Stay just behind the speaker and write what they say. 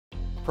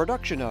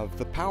Production of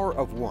The Power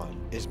of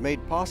One is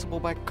made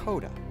possible by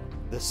COTA,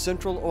 the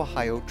Central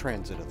Ohio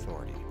Transit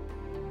Authority.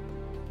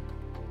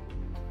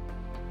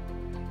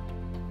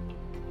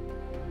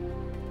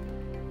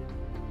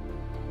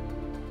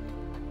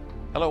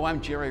 Hello, I'm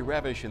Jerry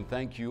Revish, and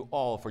thank you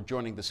all for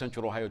joining the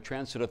Central Ohio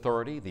Transit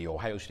Authority, the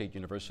Ohio State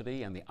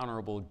University, and the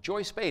Honorable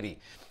Joyce Beatty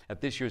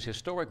at this year's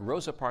historic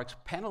Rosa Parks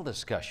panel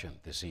discussion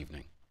this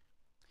evening.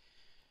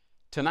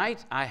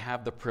 Tonight, I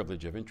have the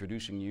privilege of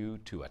introducing you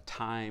to a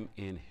time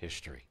in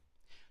history.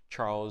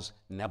 Charles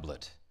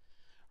Neblett,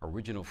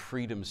 original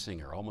freedom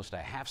singer, almost a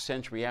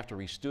half-century after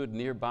he stood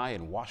nearby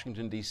in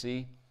Washington,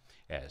 D.C.,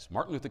 as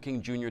Martin Luther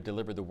King Jr.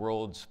 delivered the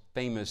world's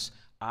famous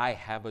 "I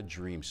Have a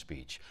Dream"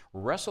 speech.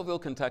 Russellville,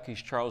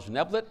 Kentucky's Charles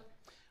Neblett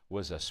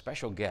was a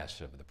special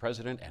guest of the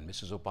President and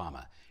Mrs.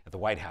 Obama at the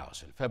White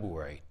House in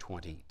February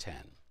 2010.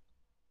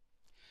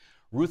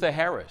 Rutha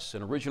Harris,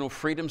 an original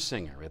freedom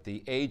singer at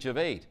the age of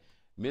 8,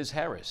 Ms.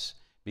 Harris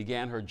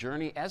began her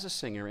journey as a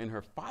singer in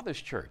her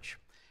father's church.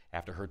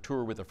 After her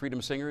tour with the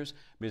Freedom Singers,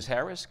 Ms.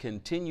 Harris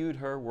continued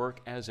her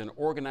work as an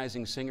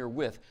organizing singer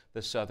with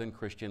the Southern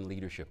Christian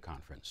Leadership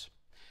Conference.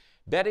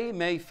 Bettie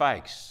Mae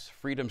Fikes,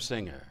 freedom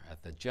singer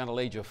at the gentle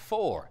age of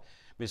 4,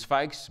 Ms.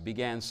 Fikes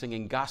began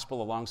singing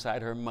gospel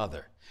alongside her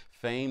mother.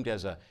 Famed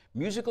as a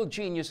musical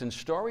genius and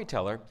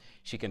storyteller,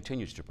 she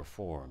continues to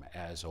perform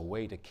as a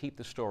way to keep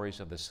the stories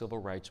of the civil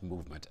rights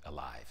movement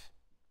alive.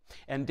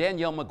 And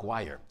Danielle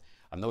McGuire,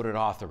 a noted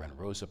author and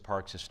Rosa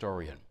Parks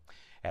historian.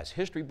 As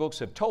history books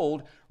have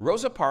told,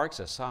 Rosa Parks,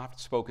 a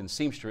soft-spoken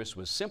seamstress,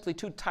 was simply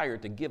too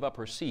tired to give up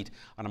her seat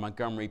on a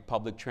Montgomery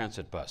public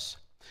transit bus.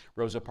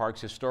 Rosa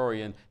Parks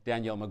historian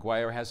Danielle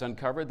McGuire has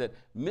uncovered that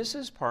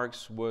Mrs.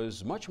 Parks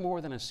was much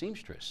more than a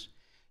seamstress.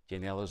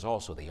 Danielle is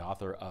also the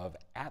author of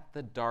At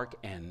the Dark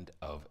End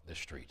of the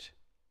Street.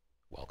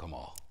 Welcome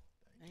all.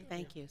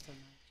 Thank you so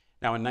much.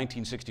 Now, in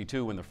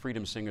 1962, when the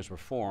Freedom Singers were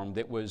formed,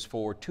 it was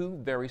for two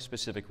very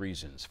specific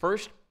reasons.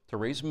 First, to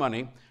raise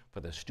money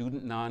for the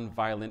Student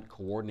Nonviolent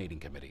Coordinating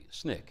Committee,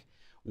 SNCC,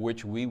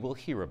 which we will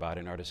hear about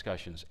in our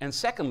discussions. And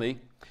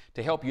secondly,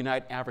 to help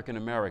unite African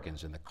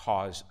Americans in the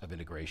cause of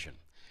integration.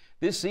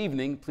 This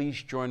evening,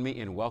 please join me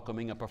in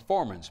welcoming a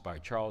performance by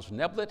Charles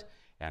Neblett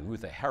and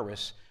Rutha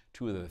Harris,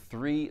 two of the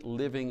 3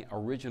 living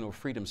original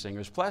Freedom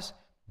Singers, plus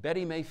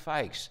Bettie Mae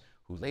Fikes,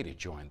 who later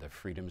joined the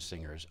Freedom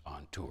Singers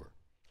on tour.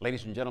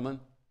 Ladies and gentlemen,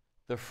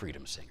 the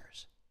Freedom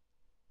Singers.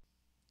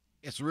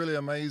 It's really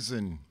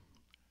amazing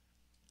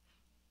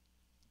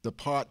the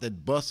part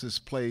that buses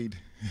played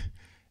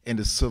in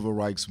the civil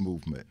rights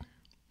movement.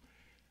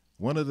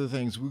 One of the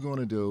things we're going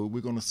to do,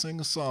 we're going to sing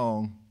a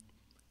song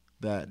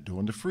that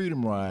during the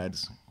Freedom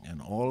Rides,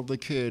 and all of the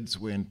kids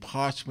were in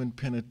Parchment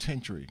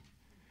Penitentiary,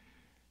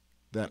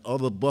 that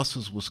other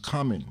buses was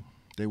coming.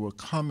 They were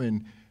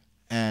coming,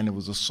 and it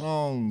was a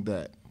song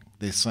that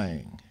they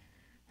sang.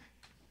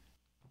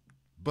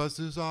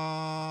 Buses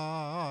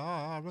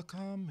are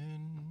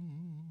a-coming,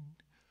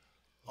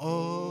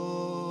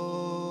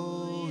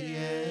 oh yes.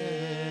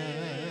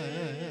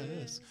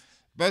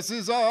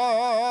 Buses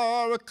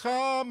are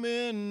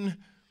a-coming,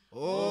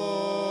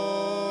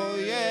 oh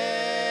yes.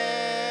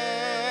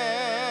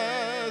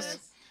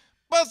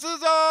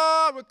 Buses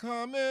are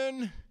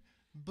a-coming,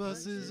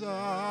 buses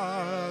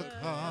are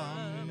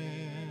a-coming,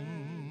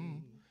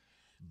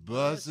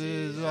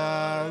 buses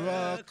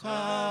are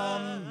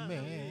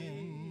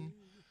a-coming,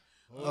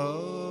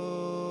 oh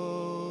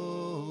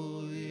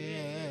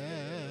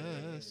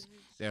yes.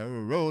 They're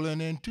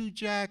rolling into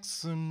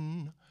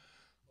Jackson,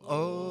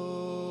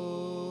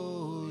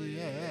 oh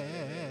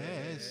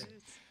yes.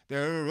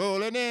 They're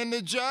rolling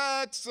into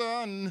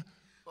Jackson,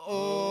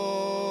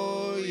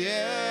 oh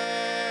yes.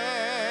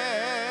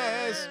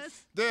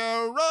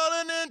 They're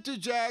rolling into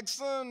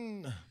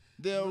Jackson,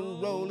 they're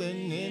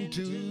rolling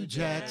into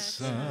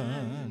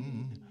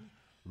Jackson,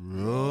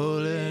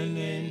 rolling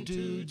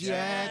into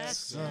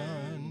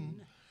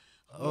Jackson,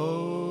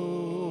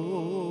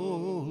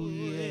 oh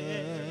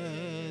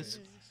yes.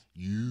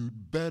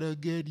 You'd better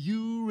get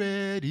you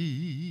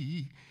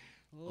ready,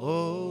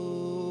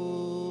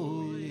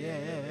 oh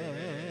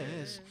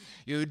yes.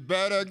 You'd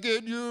better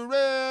get you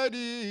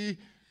ready,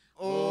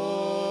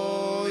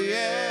 oh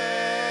yes.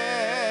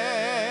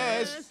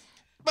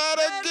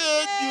 Better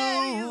get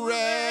you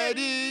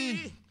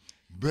ready,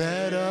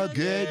 better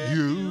get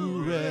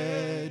you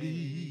ready,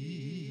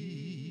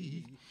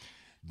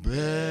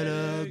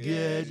 better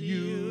get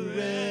you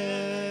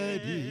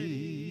ready,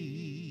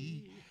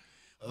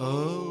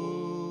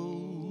 oh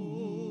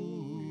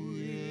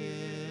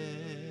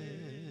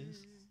yes.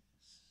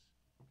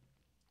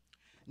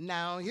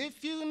 Now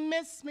if you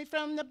miss me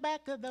from the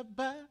back of the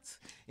bus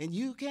and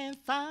you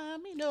can't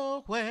find me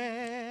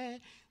nowhere,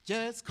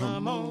 just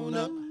come on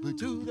up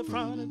to the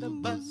front of the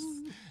bus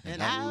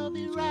and I'll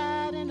be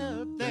riding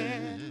up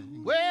there.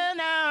 Well,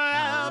 now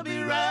I'll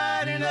be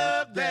riding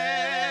up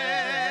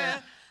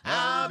there.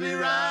 I'll be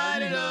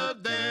riding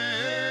up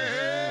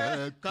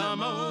there.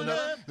 Come on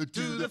up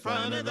to the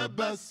front of the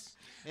bus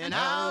and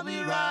I'll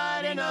be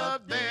riding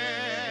up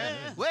there.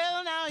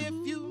 Well, now if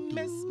you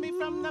miss me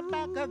from the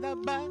back of the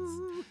bus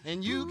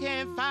and you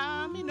can't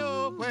find me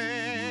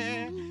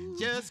nowhere,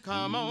 just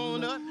come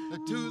on up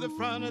to the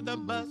front of the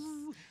bus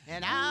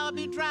and I'll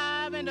be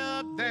driving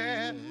up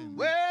there.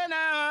 Well,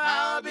 now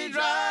I'll be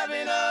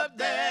driving up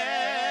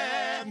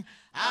there.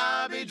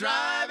 I'll be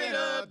driving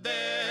up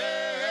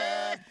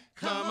there.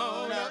 Come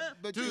on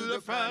up to the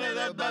front of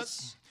the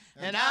bus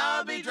and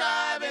I'll be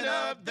driving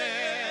up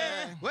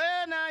there.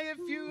 Well, now if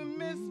you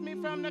miss me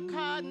from the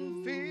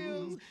cotton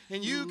fields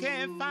and you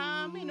can't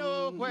find me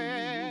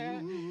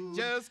nowhere,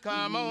 just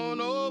come on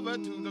over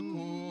to the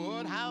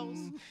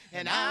courthouse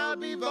and I'll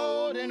be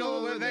voting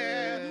over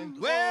there.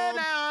 Well,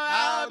 now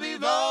I'll be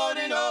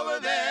voting over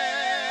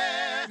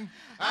there.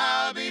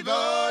 I'll be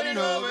voting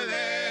over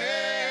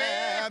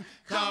there.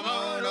 Come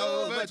on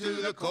over to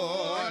the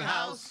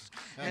courthouse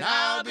and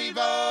I'll be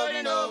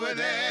voting over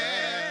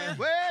there.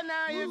 Well,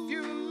 now if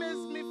you miss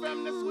me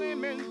from the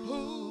swimming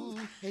pool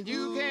and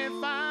you can't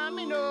find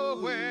me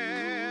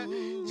nowhere,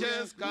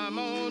 just come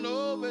on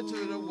over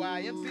to the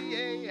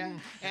YMCA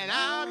and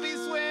I'll be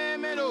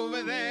swimming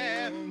over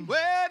there.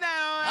 Well,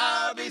 now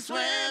I'll be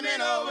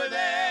swimming over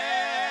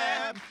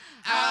there.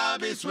 I'll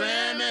be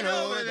swimming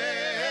over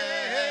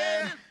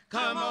there.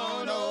 Come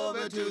on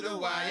over to the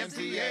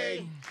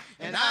YMCA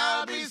and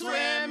I'll be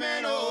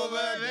swimming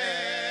over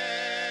there.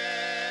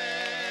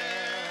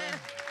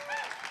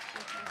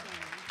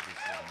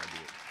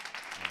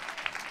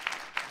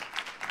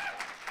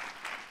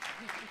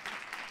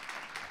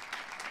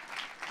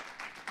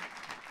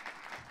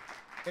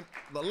 And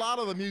a lot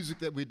of the music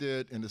that we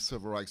did in the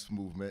civil rights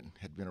movement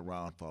had been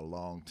around for a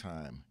long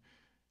time.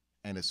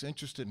 And it's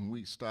interesting,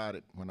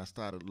 when I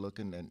started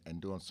looking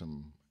and doing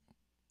some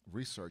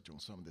research on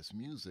some of this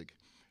music,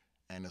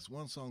 and it's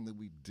one song that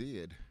we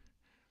did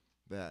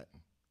that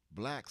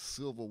black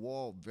Civil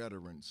War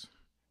veterans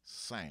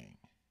sang.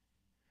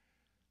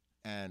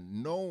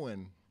 And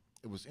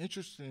it was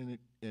interesting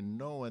in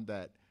knowing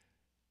that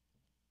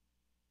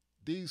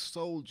these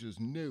soldiers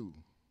knew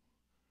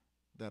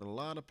that a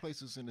lot of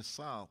places in the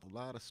South, a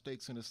lot of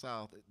states in the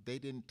South, they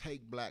didn't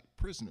take black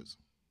prisoners.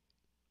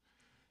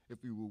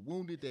 If you were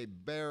wounded, they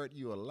buried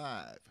you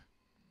alive.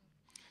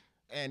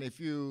 And if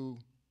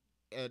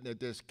they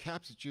just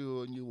captured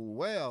you and you were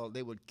well,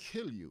 they would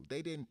kill you.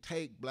 They didn't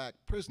take black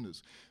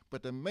prisoners.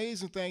 But the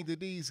amazing thing that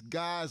these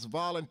guys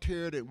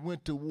volunteered and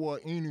went to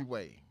war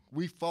anyway.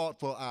 We fought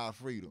for our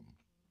freedom.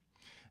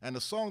 And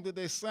the song that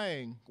they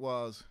sang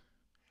was,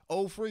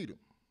 "Oh Freedom,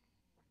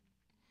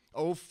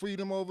 oh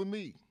freedom over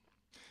me.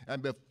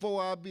 And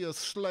before I be a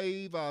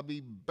slave, I'll be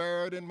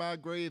buried in my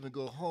grave and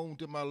go home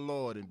to my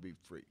Lord and be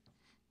free."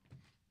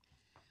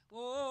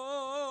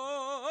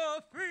 Oh,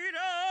 freedom.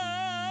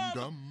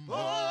 Freedom.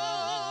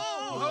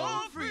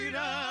 Oh,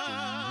 freedom.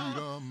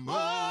 Freedom.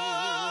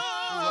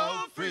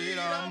 Oh,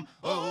 freedom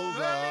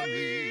over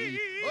me.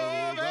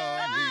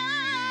 Over me.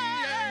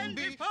 And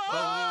before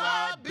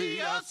I be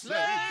a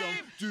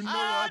slave,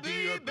 I'll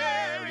be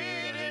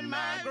buried in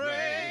my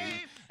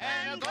grave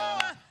and go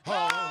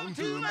home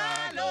to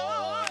my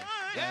Lord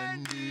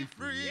and be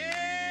free.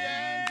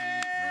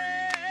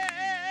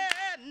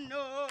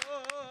 No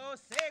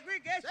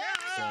segregation.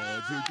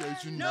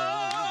 Segregation,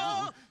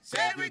 No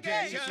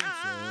segregation.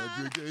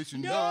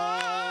 Segregation,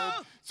 No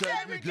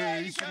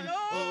segregation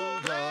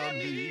over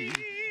me.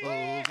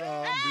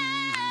 over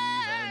me.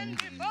 And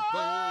before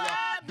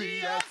I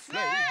be a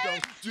slave,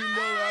 Don't you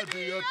know I'd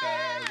be a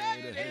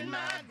buried in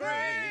my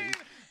grave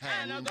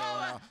and I'll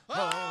go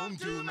home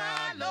to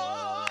my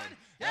Lord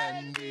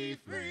and be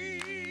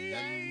free.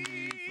 And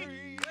be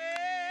free.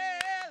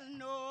 Well,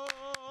 no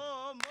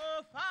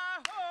more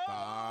fire hose.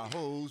 Fire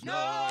hose, No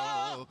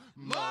no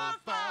more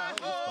fire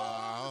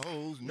fire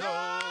hose,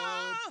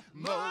 no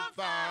more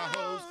fire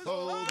hose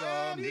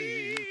over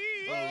me,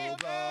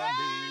 over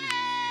me.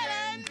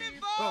 And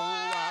before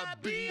I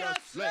be a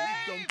slave,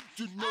 Don't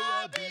you know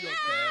I'll I'd be be a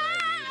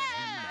buried in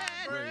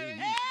my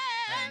grave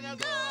and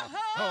go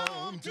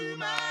home to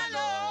my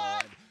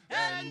Lord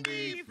and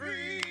be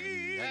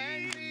free.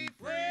 And be free.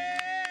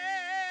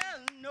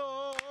 Well,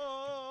 no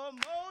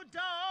more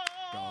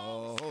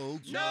dogs.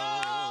 dogs,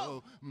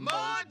 No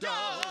more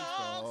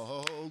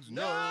dogs,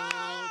 no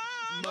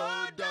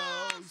more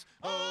dogs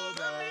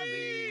over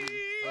me,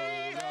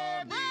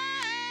 over me.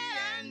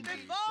 And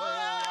before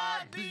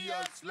I be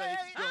a slave,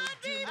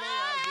 Don't you know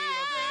I'd be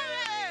a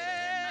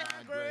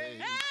buried in my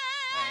grave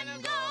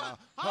and go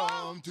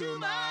home to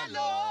my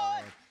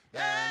Lord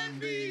and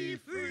be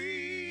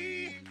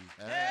free.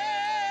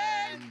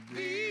 And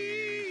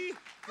be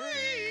free.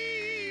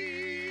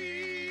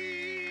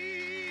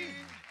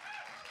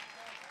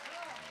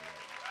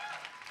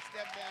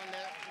 Step down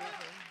there.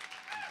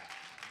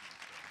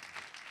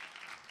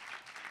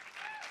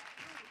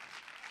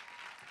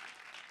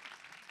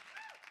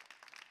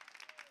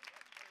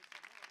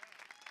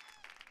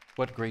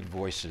 What great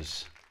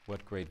voices,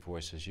 what great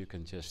voices. You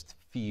can just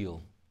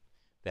feel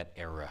that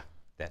era,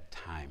 that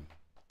time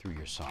through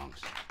your songs.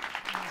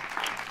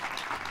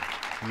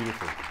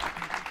 Beautiful.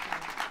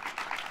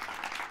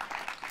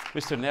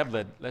 Mr.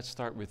 Neblett, let's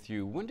start with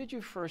you. When did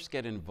you first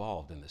get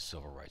involved in the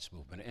civil rights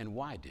movement, and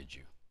why did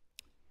you?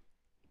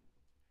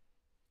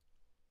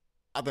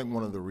 I think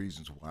one of the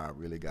reasons why I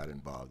really got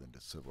involved in the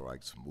civil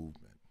rights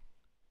movement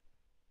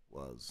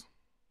was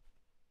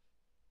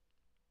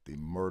the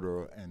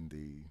murder and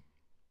the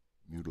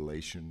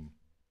mutilation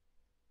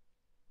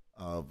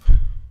of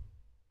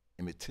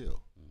Emmett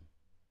Till.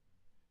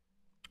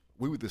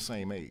 We were the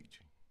same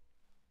age.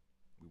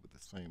 We were the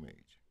same age.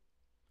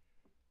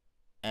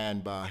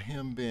 And by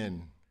him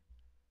being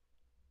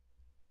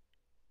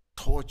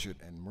tortured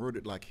and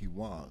murdered like he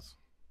was,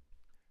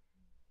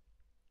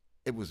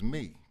 it was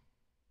me.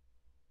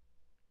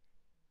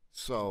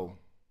 So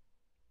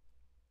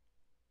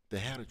they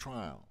had a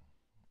trial.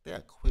 They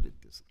acquitted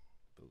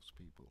those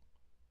people.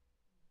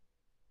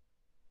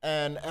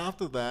 And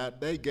after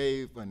that, they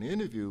gave an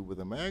interview with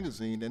a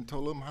magazine and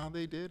told them how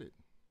they did it.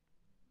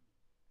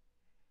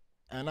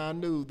 And I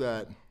knew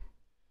that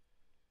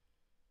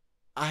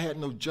I had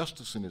no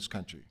justice in this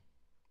country,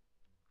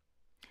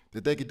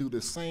 that they could do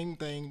the same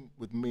thing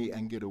with me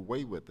and get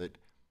away with it,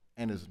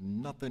 and there's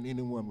nothing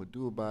anyone would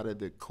do about it.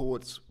 The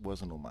courts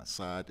wasn't on my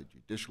side, the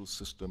judicial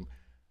system.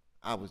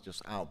 I was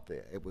just out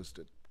there. It was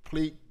the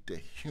complete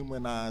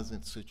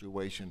dehumanizing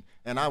situation,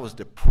 and I was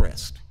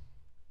depressed.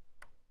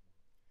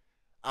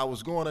 I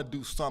was going to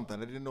do something.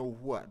 I didn't know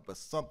what, but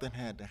something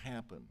had to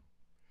happen.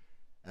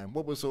 And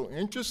what was so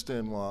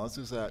interesting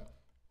is that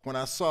when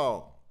I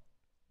saw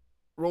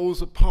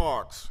Rosa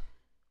Parks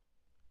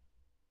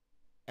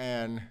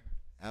and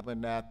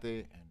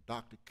Abernathy and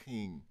Dr.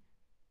 King,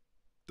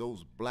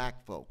 those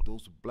black folk,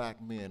 those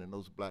black men and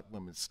those black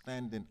women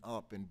standing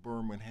up in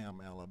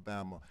Birmingham,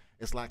 Alabama,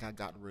 it's like I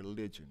got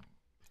religion.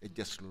 It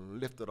just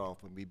lifted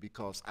off of me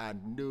because I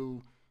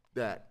knew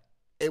that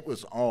it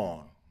was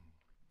on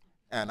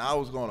and I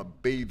was gonna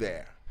be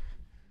there.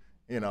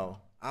 You know,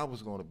 I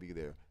was gonna be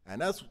there.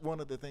 And that's one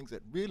of the things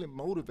that really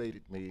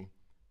motivated me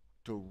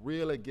to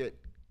really get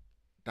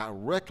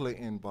directly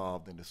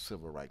involved in the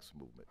civil rights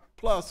movement.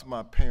 Plus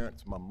my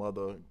parents, my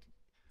mother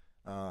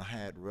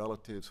had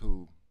relatives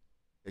who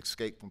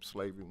escaped from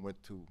slavery and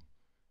went to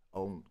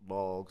own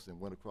logs and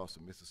went across the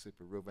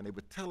Mississippi River, and they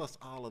would tell us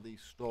all of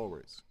these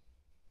stories.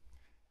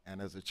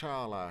 And as a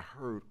child, I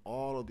heard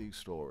all of these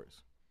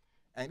stories.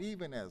 And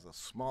even as a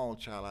small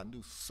child, I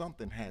knew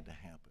something had to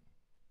happen.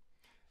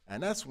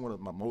 And that's one of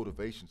my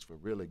motivations for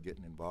really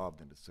getting involved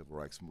in the civil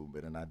rights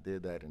movement. And I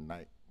did that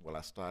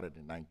I started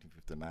in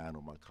 1959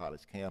 on my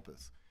college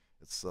campus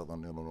at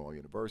Southern Illinois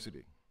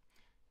University.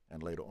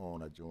 And later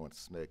on, I joined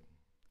SNCC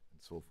and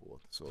so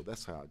forth. So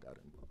that's how I got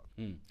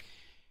involved.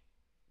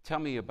 Tell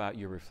me about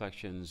your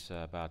reflections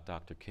about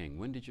Dr. King.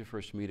 When did you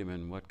first meet him,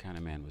 and what kind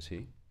of man was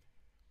he?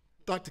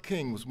 Dr.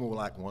 King was more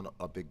like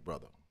a big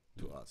brother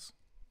to us.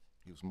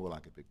 He was more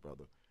like a big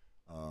brother.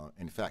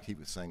 In fact, he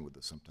would sing with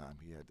us sometime.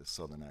 He had this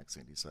Southern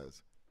accent. He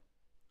says,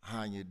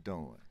 "How you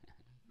doing?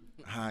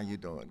 How you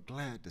doing?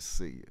 Glad to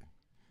see you.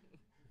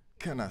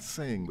 Can I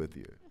sing with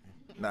you?"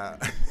 Now,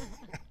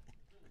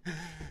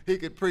 he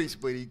could preach,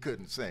 but he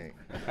couldn't sing.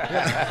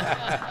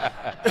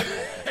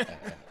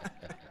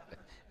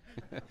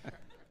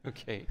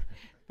 Okay,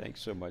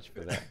 thanks so much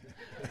for that.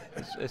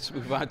 Let's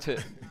move on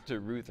to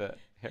Rutha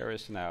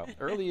Harris now.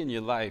 Early in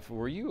your life,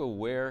 were you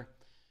aware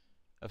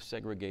of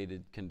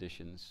segregated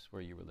conditions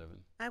where you were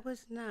living? I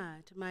was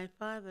not. My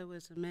father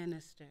was a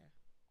minister.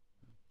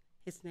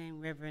 His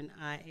name, Reverend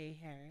I.A.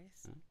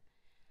 Harris. Huh?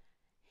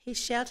 He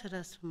sheltered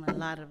us from a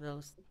lot of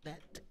those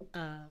that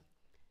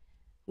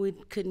we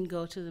couldn't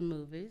go to the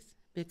movies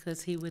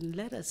because he wouldn't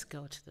let us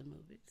go to the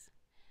movies.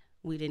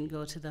 We didn't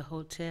go to the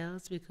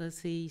hotels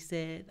because he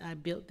said, "I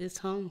built this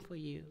home for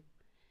you."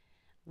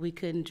 We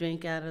couldn't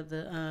drink out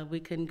of we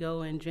couldn't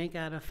go and drink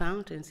out of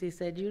fountains. He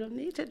said, "You don't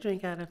need to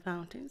drink out of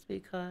fountains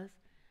because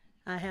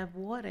I have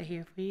water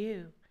here for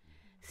you."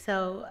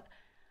 So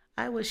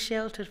I was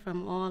sheltered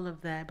from all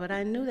of that, but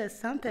I knew that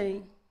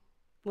something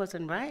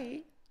wasn't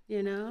right,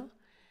 you know?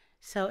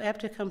 So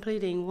after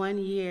completing 1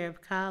 year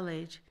of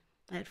college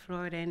at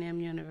Florida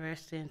A&M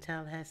University in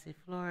Tallahassee,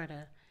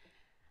 Florida,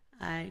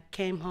 I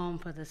came home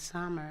for the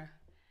summer,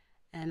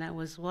 and I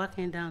was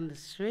walking down the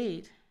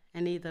street,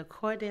 and either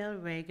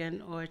Cordell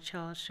Reagan or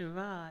Charles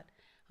Sherrod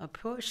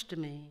approached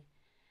me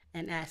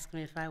and asked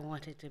me if I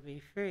wanted to be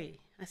free.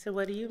 I said,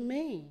 "What do you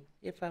mean,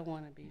 if I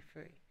want to be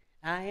free?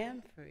 I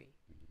am free.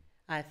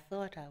 I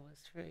thought I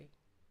was free."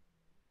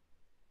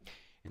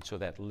 And so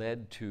that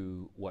led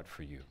to what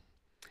for you?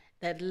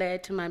 That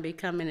led to my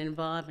becoming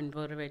involved in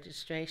voter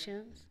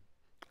registrations,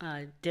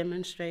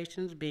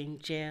 demonstrations, being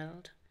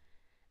jailed.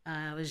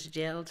 I was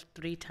jailed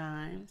 3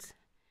 times.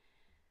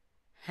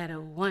 Had a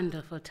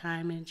wonderful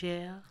time in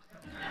jail.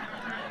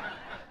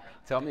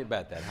 Tell me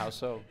about that. How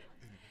so?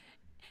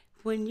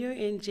 When you're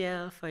in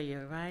jail for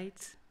your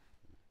rights,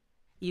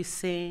 you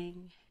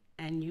sing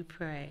and you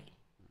pray.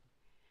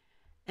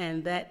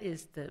 And that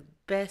is the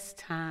best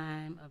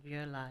time of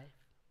your life.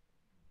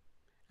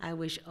 I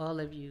wish all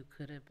of you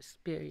could have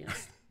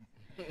experienced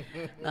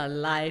a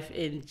life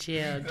in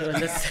jail during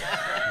the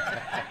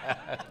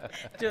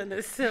during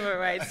the civil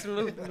rights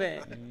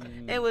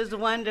movement. It was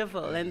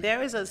wonderful. And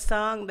there is a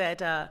song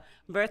that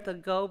Bertha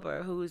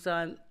Gober, who's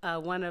on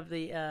one of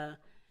the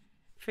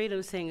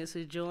Freedom Singers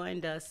who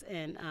joined us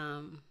in,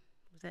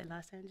 was that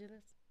Los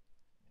Angeles?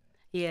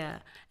 Yeah.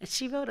 And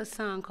she wrote a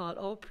song called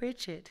Oh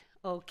Pritchett,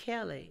 Oh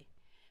Kelly.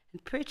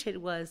 And Pritchett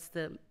was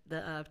the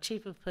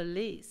chief of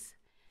police,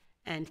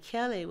 and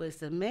Kelly was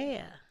the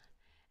mayor.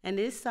 And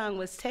this song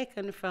was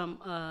taken from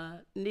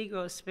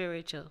Negro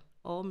spiritual,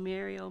 Oh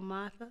Mary, Oh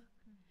Martha.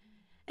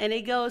 And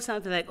it goes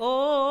something like,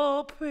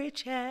 Oh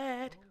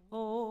Pritchett,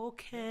 Oh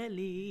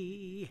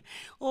Kelly,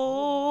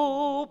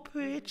 Oh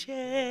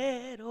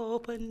Pritchett,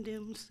 open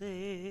them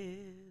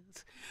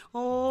cells.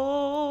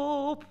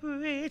 Oh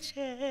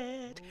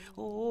Pritchett,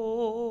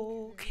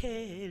 Oh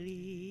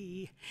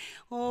Kelly,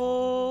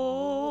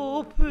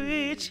 Oh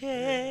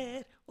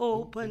Pritchett,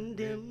 open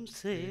them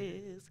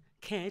cells.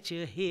 Can't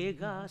you hear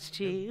God's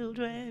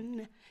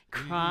children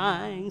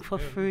crying for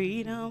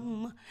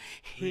freedom?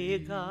 Hear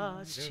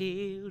God's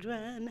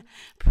children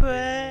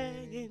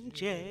praying in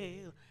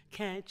jail.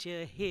 Can't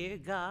you hear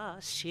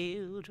God's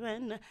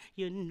children?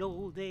 You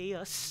know they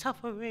are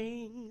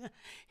suffering.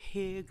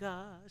 Hear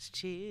God's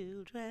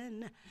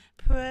children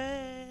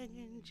praying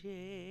in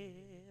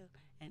jail.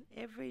 And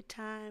every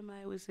time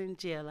I was in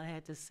jail, I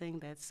had to sing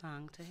that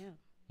song to him.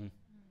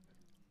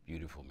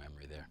 Beautiful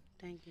memory there.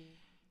 Thank you.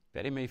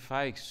 Bettie Mae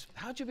Fikes,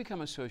 how'd you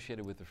become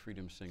associated with the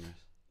Freedom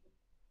Singers?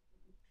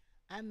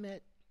 I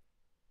met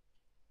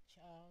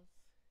Charles,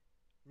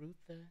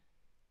 Rutha,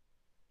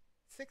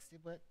 60,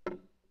 but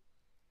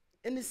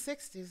in the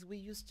 60s, we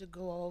used to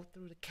go all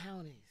through the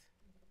counties,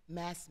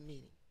 mass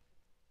meeting.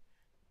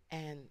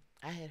 And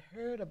I had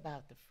heard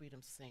about the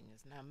Freedom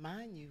Singers. Now,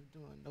 mind you,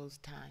 during those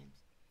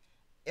times,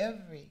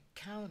 every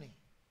county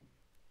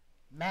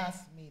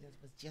mass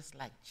meetings was just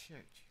like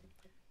church.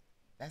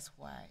 That's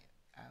why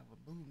our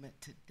movement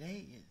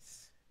today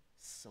is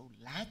so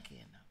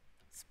lacking,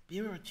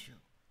 spiritual,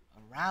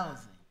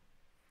 arousing.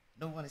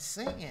 No one is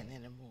singing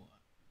anymore.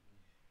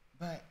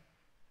 But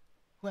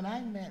when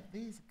I met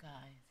these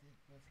guys, it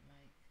was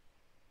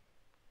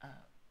like,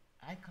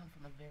 I come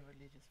from a very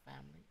religious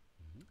family.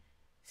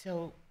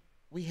 So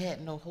we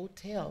had no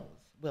hotels,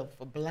 well,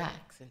 for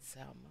blacks in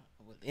Selma,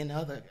 well, in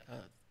other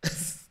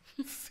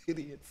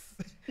cities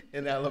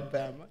in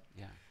Alabama.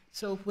 Yeah.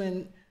 So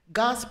when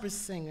gospel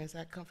singers,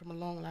 I come from a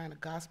long line of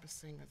gospel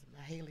singers,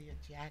 Mahalia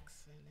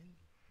Jackson, and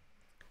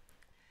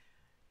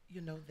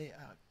you know, the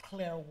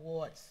Claire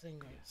Ward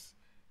singers.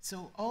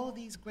 So all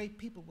these great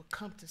people would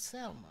come to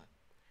Selma,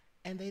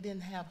 and they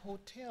didn't have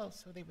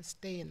hotels, so they would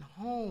stay in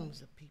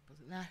homes of people.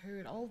 And I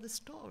heard all the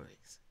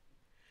stories,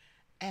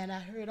 and I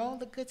heard all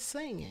the good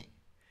singing,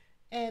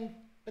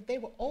 but they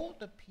were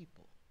older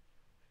people.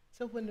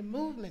 So when the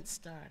movement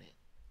started,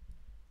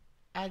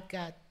 I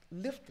got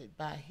lifted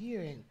by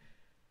hearing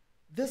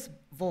this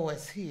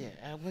voice here.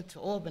 I went to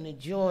Albany,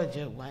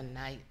 Georgia one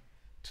night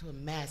to a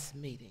mass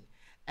meeting,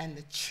 and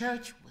the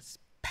church was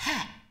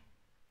packed.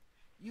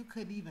 You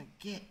couldn't even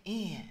get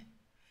in.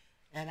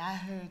 And I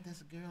heard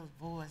this girl's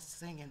voice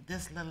singing,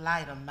 "This Little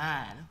Light of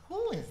Mine."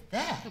 Who is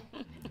that?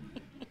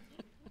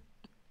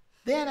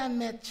 Then I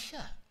met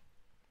Chuck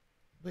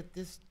with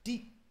this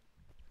deep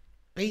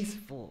bass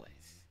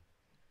voice,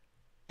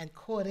 and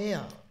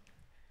Cordell.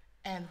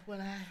 And when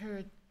I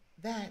heard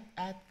that,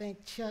 I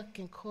think Chuck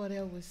and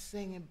Cordell was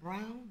singing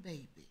 "Brown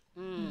Baby."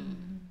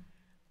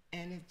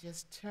 And it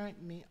just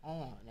turned me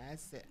on. I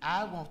said,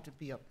 I want to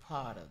be a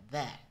part of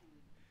that.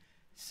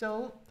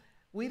 So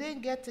we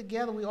didn't get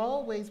together. We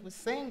always would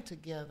sing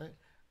together,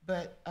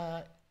 but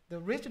the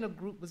original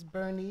group was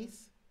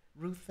Bernice,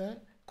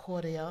 Rutha,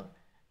 Cordell,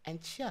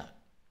 and Chuck.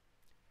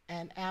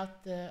 And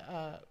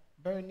after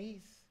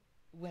Bernice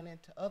went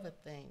into other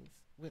things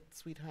with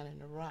Sweet Honey in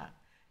the Rock,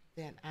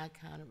 then I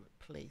kind of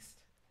replaced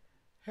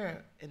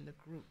her in the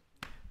group.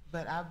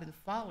 But I've been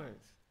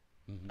followers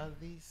of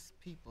these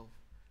people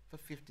for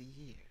 50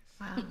 years.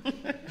 Wow.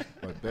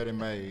 But Bettie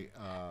Mae,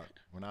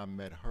 when I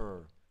met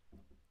her,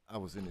 I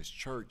was in this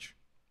church,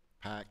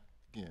 packed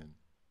in,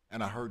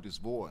 and I heard this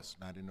voice,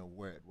 and I didn't know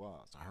where it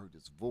was. I heard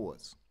this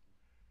voice,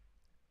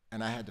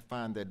 and I had to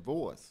find that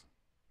voice.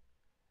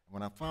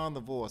 When I found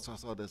the voice, I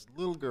saw this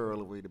little girl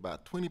who weighed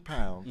about 20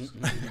 pounds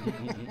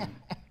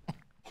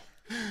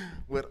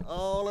with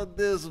all of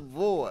this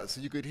voice.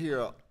 You could hear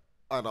out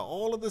of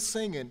all of the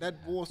singing,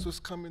 that voice was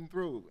coming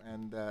through,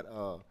 and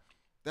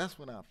that's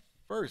when I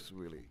first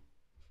really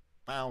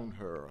found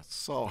her,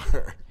 saw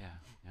her. Yeah,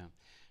 yeah.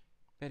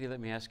 Betty, let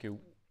me ask you,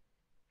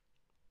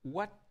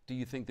 what do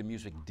you think the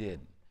music did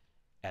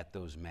at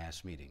those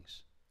mass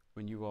meetings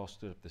when you all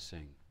stood up to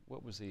sing?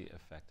 What was the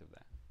effect of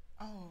that?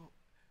 Oh,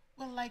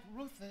 well, like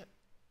Rutha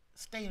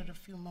stated a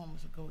few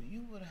moments ago,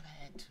 you would have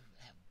had to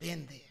have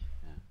been there.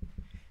 Yeah.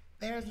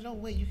 There's no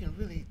way you can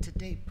really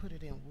today put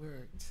it in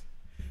words.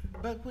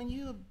 But when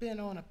you have been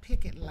on a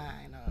picket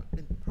line or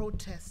been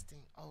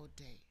protesting all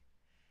day,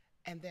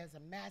 and there's a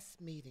mass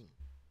meeting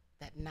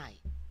that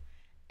night,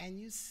 and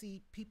you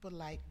see people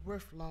like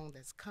Worth Long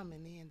that's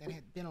coming in that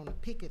had been on a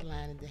picket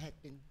line and that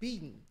had been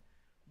beaten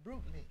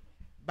brutally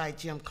by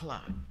Jim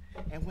Clark.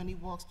 And when he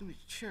walks through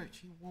his church,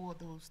 he wore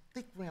those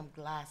thick-rimmed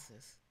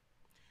glasses,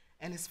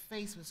 and his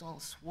face was all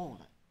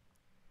swollen.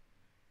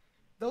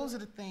 Those are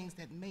the things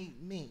that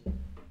made me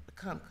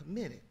become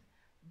committed.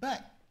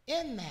 But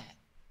in that,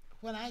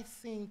 when I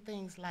seen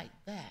things like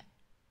that,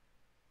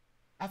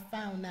 I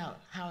found out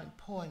how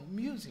important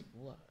music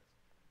was.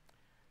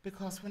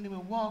 Because when they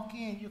would walk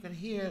in, you could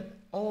hear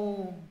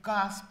old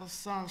gospel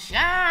songs, shine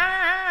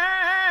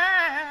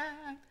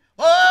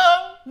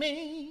on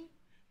me.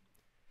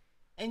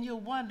 And you're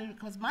wondering,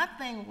 because my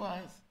thing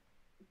was,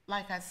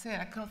 like I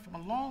said, I come from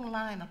a long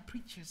line of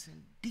preachers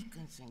and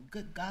deacons and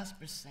good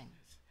gospel singers.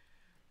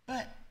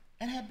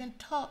 And had been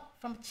taught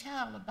from a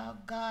child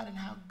about God and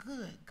how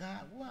good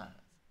God was.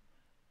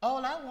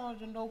 All I wanted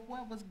to know,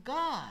 where was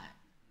God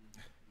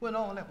when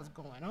all that was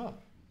going on?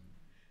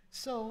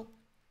 So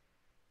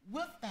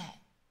with that,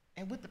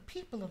 and with the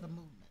people of the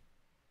movement,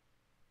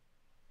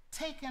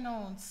 taking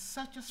on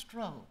such a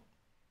struggle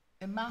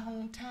in my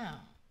hometown,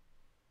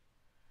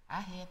 I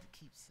had to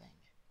keep singing.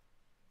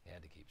 You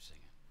had to keep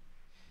singing.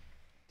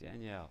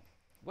 Danielle,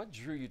 what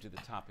drew you to the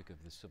topic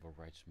of the civil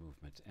rights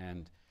movement,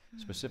 and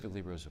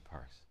specifically Rosa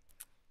Parks?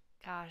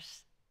 Gosh,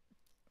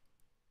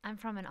 I'm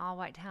from an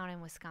all-white town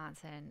in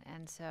Wisconsin,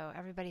 and so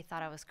everybody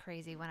thought I was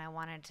crazy when I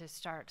wanted to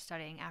start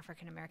studying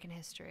African American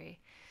history.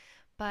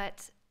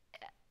 But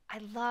I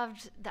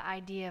loved the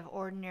idea of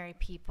ordinary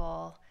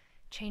people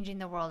changing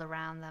the world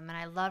around them, and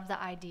I loved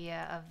the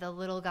idea of the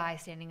little guy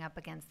standing up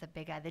against the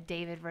big guy, the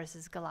David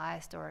versus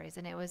Goliath stories.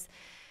 And it was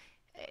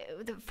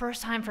the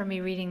first time for me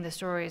reading the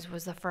stories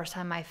was the first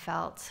time I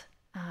felt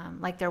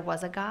like there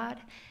was a God,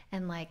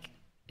 and like,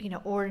 you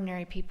know,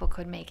 ordinary people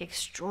could make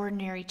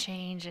extraordinary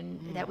change,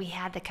 and that we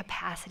had the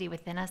capacity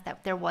within us,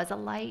 that there was a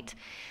light.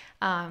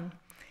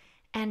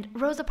 And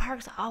Rosa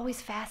Parks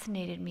always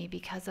fascinated me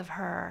because of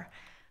her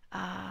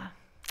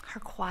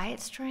quiet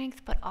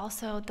strength, but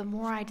also the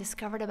more I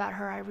discovered about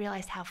her, I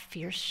realized how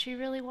fierce she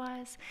really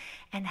was,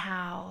 and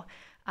how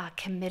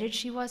committed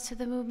she was to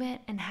the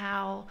movement, and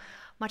how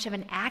much of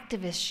an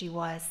activist she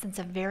was since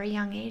a very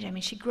young age. I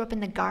mean, she grew up in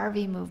the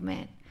Garvey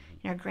movement.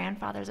 Her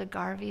grandfather's a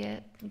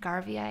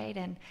Garveyite,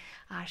 and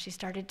she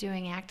started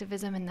doing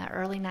activism in the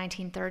early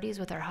 1930s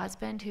with her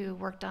husband, who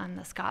worked on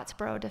the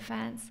Scottsboro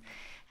defense.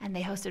 And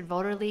they hosted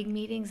voter league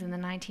meetings in the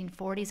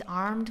 1940s,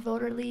 armed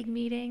voter league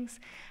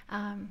meetings.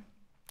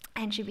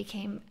 And she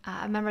became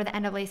a member of the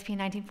NAACP in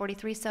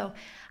 1943. So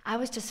I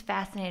was just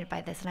fascinated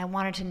by this, and I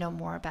wanted to know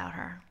more about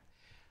her.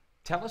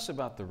 Tell us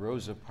about the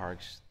Rosa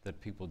Parks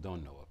that people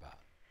don't know about.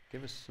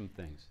 Give us some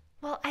things.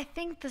 Well, I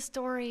think the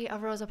story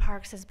of Rosa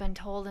Parks has been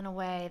told in a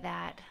way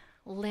that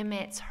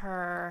limits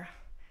her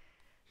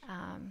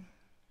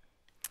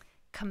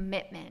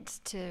commitment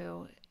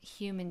to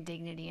human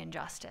dignity and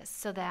justice,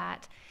 so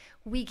that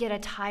we get a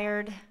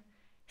tired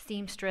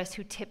seamstress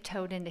who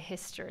tiptoed into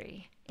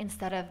history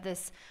instead of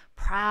this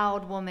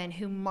proud woman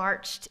who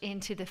marched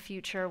into the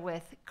future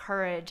with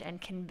courage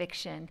and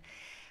conviction.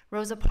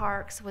 Rosa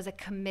Parks was a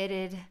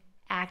committed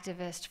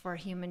activist for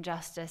human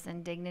justice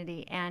and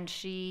dignity, and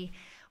she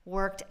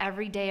worked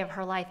every day of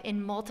her life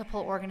in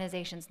multiple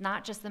organizations,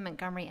 not just the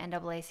Montgomery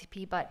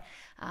NAACP, but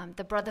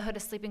the Brotherhood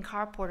of Sleeping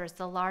Car Porters,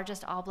 the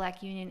largest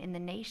all-black union in the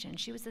nation.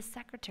 She was the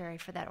secretary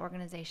for that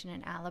organization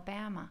in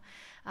Alabama.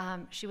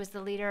 She was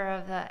the leader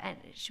of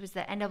she was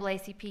the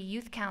NAACP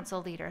Youth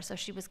Council leader, so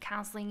she was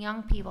counseling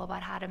young people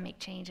about how to make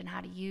change and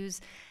how to use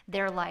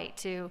their light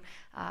to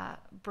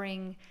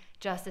bring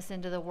justice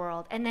into the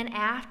world. And then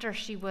after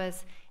she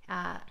was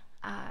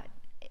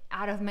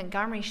out of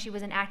Montgomery, she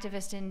was an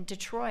activist in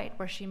Detroit,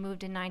 where she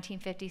moved in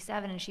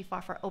 1957, and she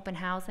fought for open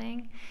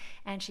housing,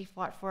 and she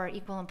fought for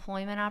equal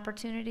employment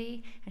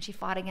opportunity, and she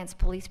fought against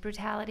police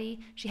brutality.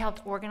 She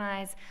helped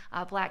organize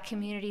black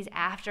communities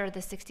after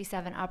the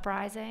 '67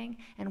 uprising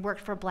and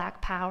worked for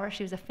Black Power.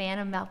 She was a fan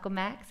of Malcolm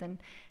X, and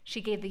she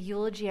gave the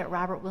eulogy at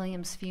Robert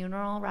Williams'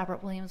 funeral.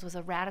 Robert Williams was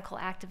a radical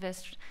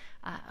activist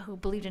who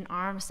believed in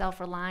armed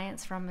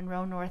self-reliance from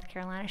Monroe, North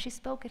Carolina. She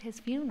spoke at his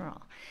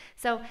funeral.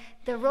 So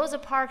the Rosa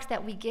Parks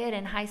that we get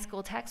in high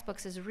school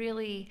textbooks is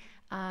really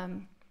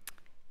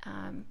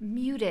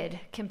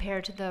muted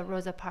compared to the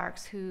Rosa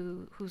Parks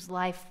whose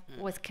life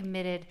was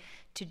committed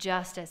to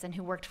justice and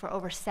who worked for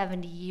over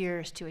 70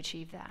 years to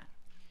achieve that.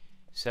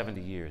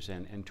 70 years.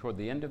 And toward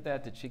the end of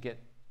that, did she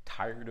get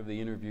tired of the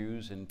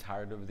interviews and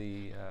tired of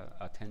the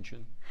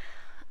attention?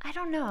 I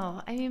don't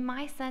know. I mean,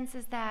 my sense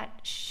is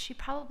that she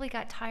probably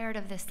got tired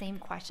of the same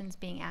questions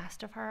being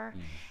asked of her,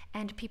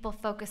 and people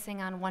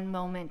focusing on one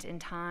moment in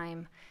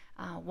time,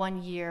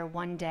 1 year,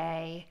 1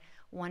 day,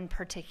 one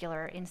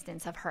particular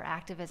instance of her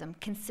activism.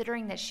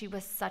 Considering that she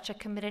was such a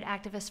committed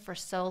activist for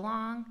so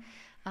long,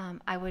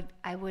 I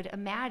would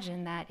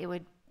imagine that it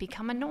would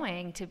become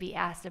annoying to be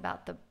asked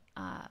about the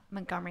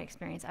Montgomery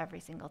experience every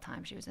single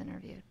time she was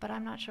interviewed, but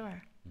I'm not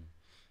sure.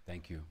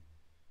 Thank you.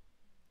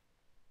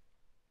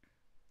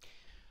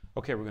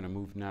 Okay, we're going to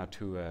move now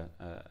to,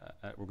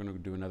 we're going to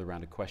do another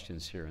round of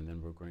questions here, and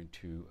then we're going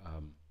to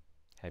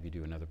have you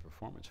do another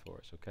performance for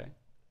us, okay?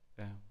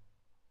 Yeah.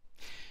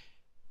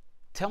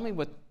 Tell me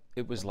what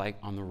it was like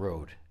on the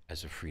road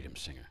as a freedom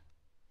singer?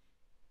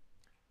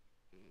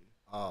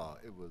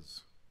 It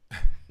was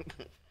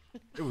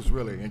it was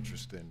really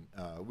interesting.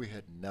 We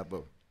had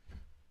never,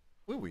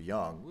 we were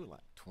young, we were like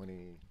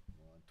 21,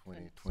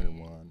 20,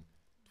 21,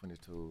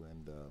 22,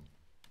 and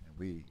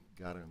we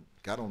got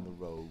on the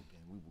road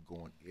and we were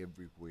going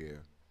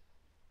everywhere.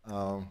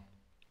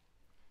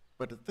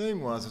 But the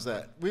thing is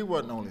that we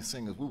wasn't only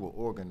singers, we were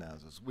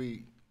organizers.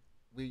 We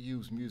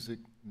used music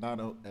not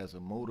as a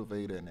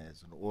motivator and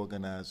as an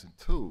organizing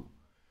tool.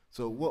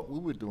 So what we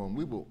were doing,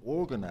 we were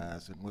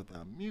organizing with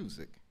our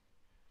music,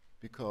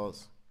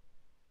 because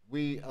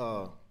we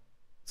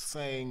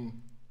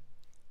sang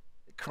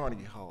at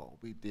Carnegie Hall.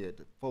 We did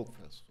the folk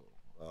festival.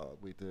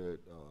 We did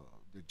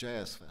the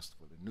jazz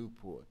festival in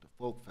Newport, the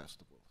folk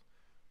festivals.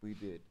 We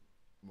did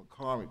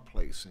McCormick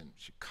Place in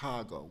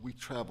Chicago. We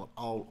traveled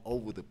all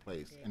over the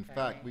place. In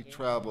fact, we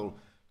traveled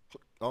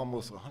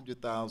almost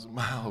 100,000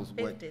 miles,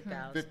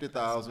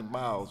 50,000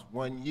 miles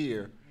 1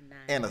 year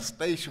in a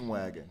station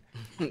wagon,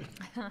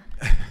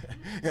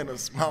 in a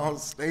small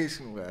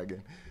station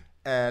wagon.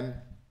 And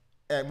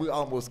we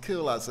almost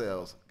killed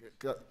ourselves,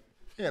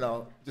 you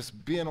know,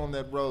 just being on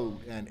that road.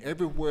 And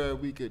everywhere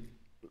we could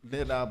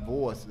lend our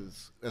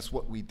voices, that's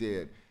what we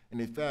did.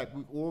 And in fact,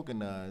 we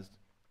organized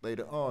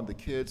later on the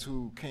kids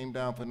who came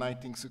down for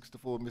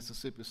 1964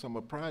 Mississippi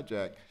Summer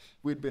Project.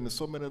 We'd been to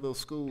so many of those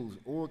schools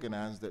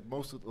organized that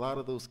a lot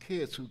of those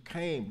kids who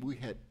came, we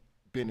had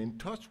been in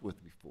touch with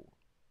before.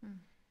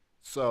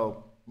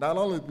 So not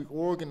only we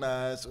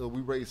organized,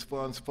 we raised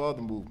funds for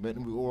the movement,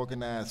 and we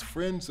organized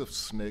Friends of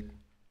SNCC,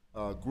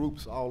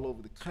 groups all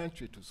over the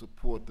country to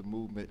support the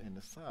movement in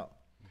the South.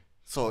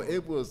 So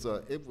it was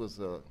a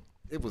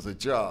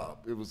job.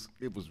 It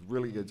was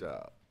really a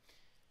job.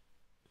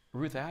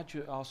 Rutha, how'd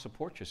you all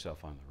support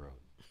yourself on the road?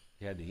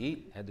 You had to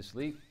eat, had to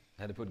sleep,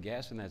 had to put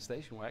gas in that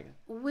station wagon?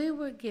 We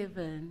were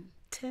given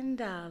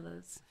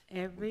 $10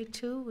 every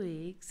 2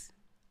 weeks.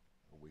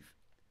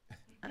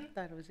 I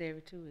thought it was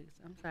every 2 weeks.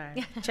 I'm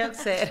sorry. Chuck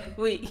said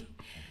a week.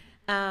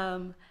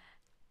 And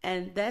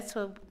that's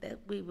what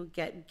we would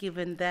get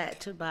given that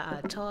to buy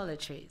our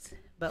toiletries.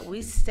 But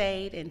we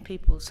stayed in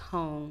people's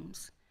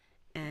homes,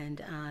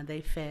 and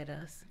they fed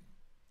us.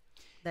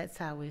 That's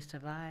how we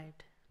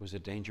survived. Was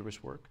it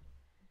dangerous work?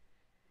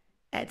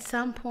 At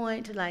some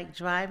point, like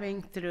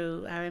driving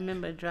through, I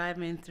remember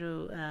driving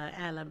through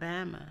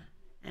Alabama,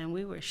 and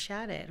we were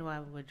shot at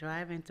while we were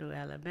driving through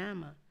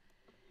Alabama.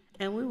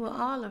 And we were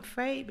all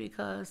afraid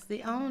because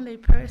the only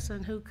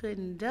person who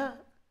couldn't duck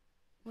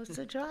was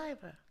the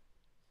driver.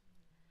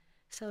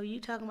 So you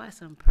talking about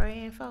some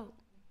praying folk.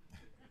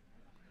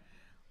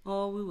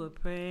 Oh, we were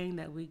praying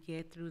that we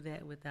get through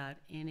that without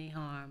any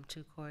harm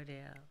to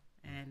Cordell,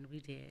 and we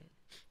did.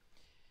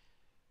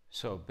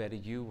 So Betty,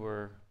 you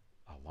were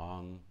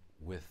along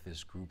with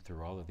this group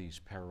through all of these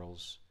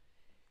perils.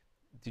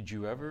 Did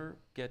you ever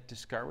get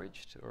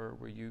discouraged, or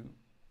were you,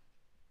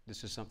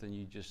 this is something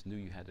you just knew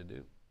you had to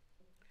do?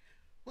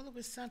 Well, it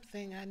was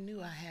something I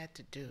knew I had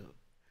to do.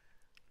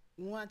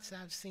 Once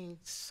I've seen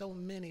so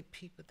many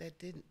people that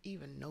didn't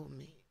even know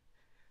me,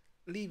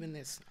 leaving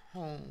this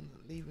home,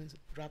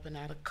 dropping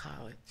out of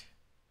college,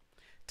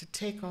 to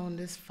take on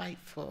this fight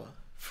for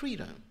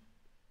freedom.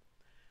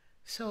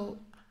 So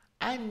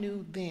I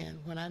knew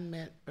then when I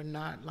met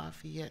Bernard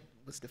Lafayette,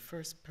 was the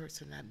first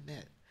person I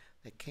met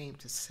that came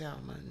to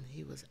Selma, and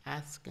he was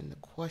asking the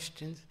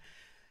questions,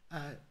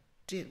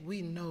 did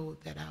we know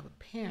that our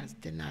parents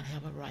did not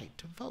have a right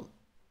to vote?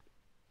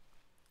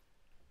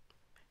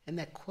 And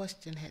that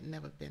question had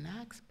never been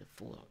asked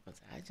before, because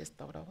I just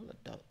thought all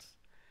adults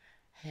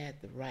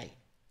had the right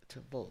to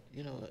vote.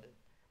 You know,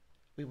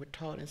 we were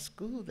taught in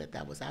school that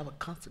that was our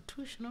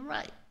constitutional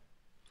right.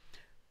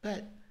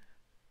 But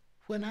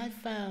when I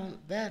found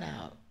that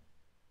out,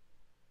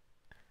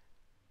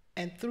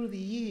 and through the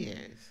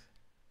years,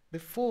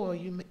 before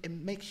it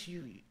makes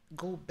you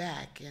go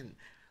back and,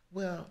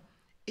 well,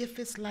 if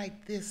it's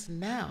like this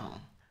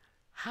now,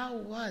 how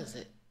was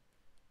it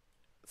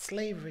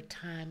slavery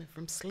time, and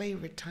from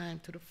slavery time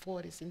to the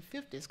 40s and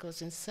 50s?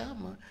 Because in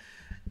Selma,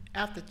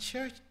 after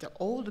church, the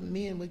older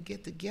men would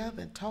get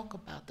together and talk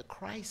about the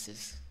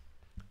crisis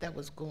that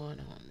was going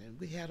on. And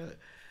we had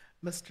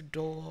Mr.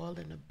 Doyle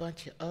and a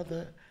bunch of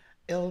other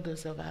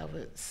elders of our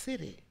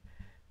city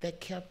that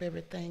kept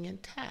everything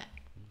intact.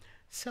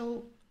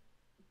 So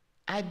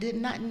I did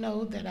not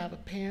know that our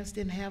parents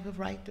didn't have a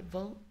right to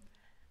vote.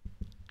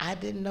 I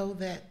didn't know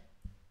that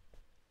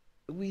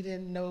we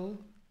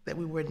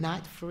were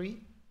not free.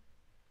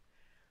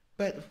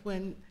 But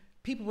when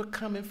people were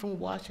coming from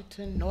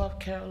Washington, North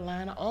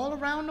Carolina, all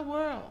around the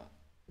world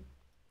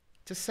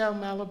to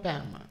Selma,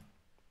 Alabama,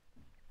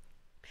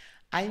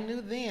 I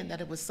knew then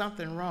that it was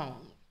something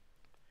wrong.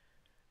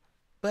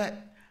 But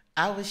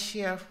our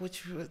sheriff,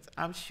 which was,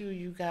 I'm sure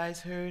you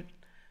guys heard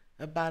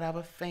about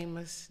our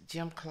famous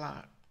Jim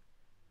Clark.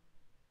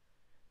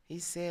 He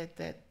said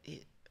that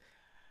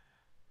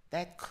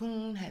that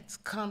coon had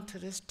come to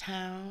this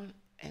town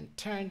and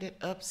turned it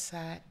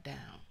upside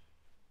down.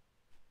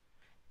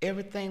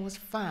 Everything was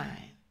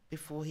fine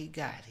before he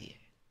got here.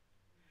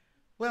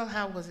 Well,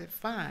 how was it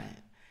fine?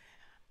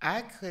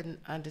 I couldn't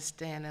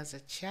understand as a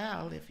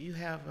child if you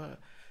have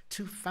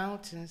two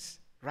fountains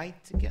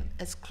right together,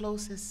 as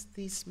close as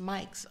these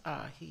mics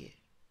are here.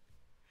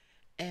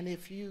 And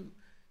if you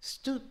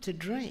stoop to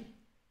drink,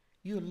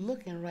 you're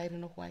looking right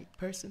in a white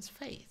person's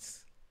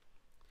face.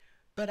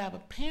 But our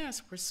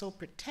parents were so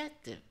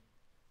protective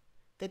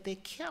that they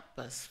kept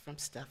us from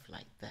stuff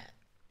like that.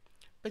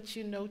 But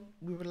you know,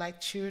 we were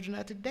like children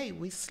of today.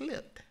 We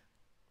slipped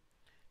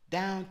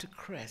down to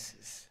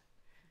Cresses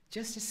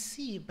just to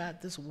see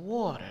about this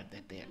water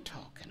that they're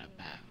talking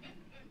about.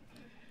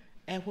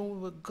 And when we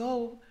would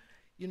go,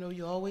 you know,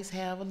 you always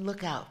have a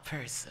lookout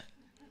person.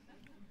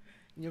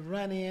 You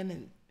run in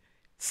and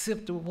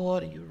sip the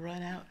water, you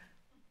run out.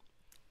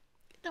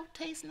 It don't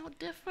taste no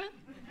different.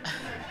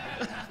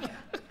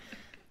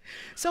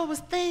 So it was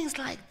things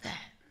like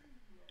that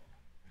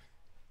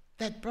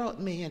that brought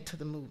me into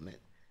the movement.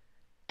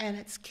 And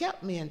it's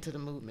kept me into the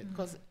movement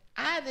because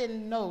I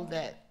didn't know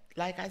that,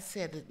 like I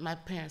said, that my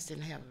parents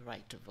didn't have the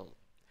right to vote.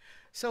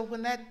 So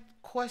when that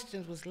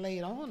question was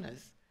laid on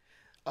us,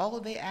 all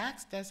they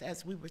asked us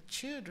as we were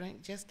children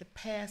just to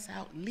pass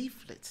out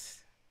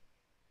leaflets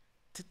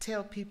to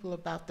tell people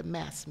about the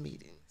mass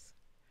meetings.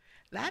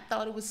 And I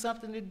thought it was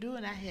something to do,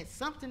 and I had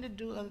something to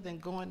do other than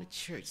going to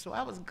church. So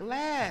I was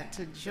glad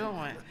to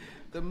join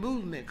the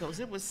movement because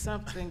it was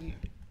something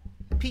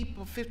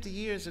people 50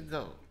 years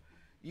ago,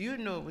 you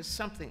know, it was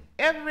something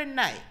every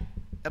night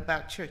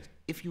about church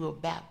if you were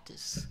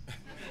Baptist.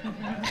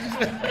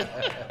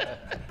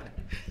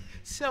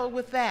 So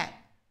with that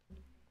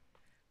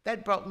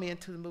brought me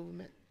into the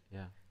movement.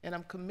 Yeah. And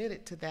I'm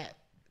committed to that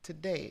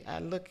today. I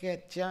look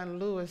at John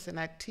Lewis and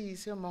I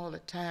tease him all the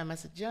time. I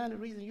said, John, the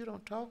reason you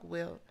don't talk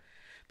well,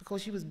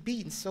 because you was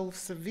beaten so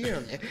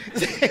severely.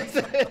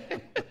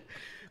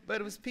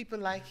 But it was people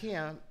like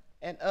him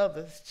and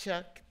others,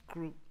 Chuck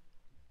Group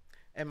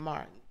and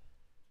Martin,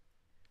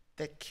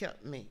 that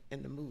kept me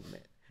in the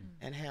movement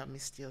and have me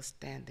still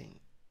standing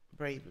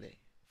bravely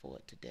for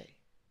it today.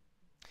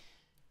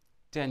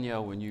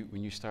 Danielle, when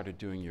you started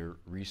doing your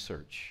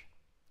research,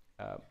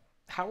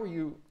 how were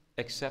you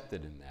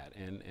accepted in that?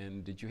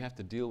 And did you have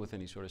to deal with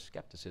any sort of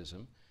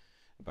skepticism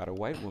about a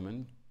white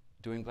woman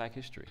doing Black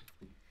history?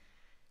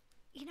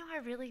 You know, I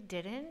really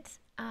didn't.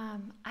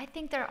 I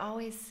think there are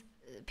always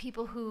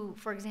people who,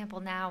 for example,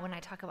 now when I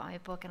talk about my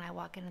book and I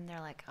walk in and they're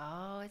like,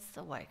 oh, it's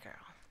the white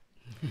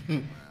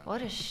girl. What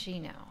does she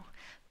know?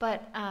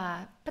 But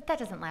that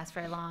doesn't last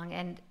very long.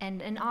 And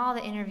in all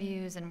the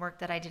interviews and work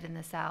that I did in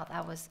the South,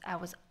 I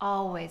was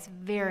always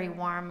very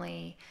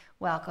warmly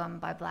welcomed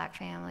by Black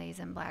families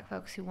and Black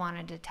folks who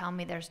wanted to tell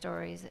me their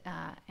stories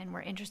and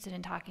were interested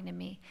in talking to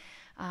me.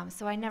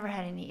 So I never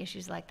had any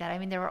issues like that. I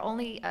mean, there were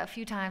only a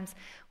few times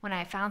when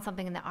I found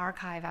something in the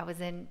archive. I was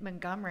in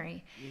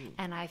Montgomery,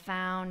 and I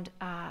found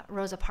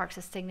Rosa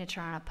Parks'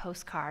 signature on a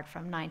postcard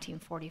from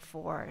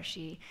 1944.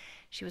 She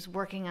was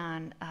working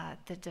on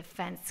the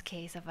defense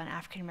case of an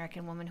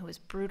African-American woman who was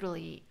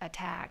brutally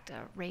attacked,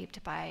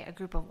 raped by a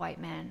group of white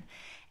men.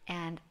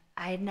 And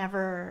I had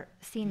never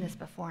seen this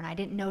before, and I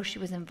didn't know she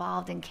was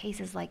involved in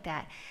cases like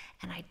that.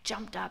 And I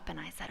jumped up and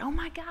I said, oh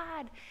my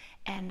God.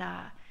 And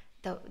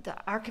the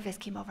archivist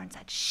came over and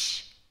said,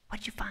 shh,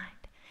 what'd you find?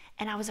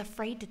 And I was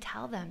afraid to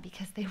tell them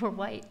because they were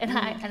white, and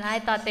I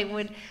thought they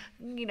would,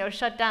 you know,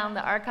 shut down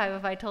the archive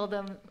if I told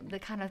them the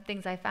kind of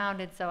things I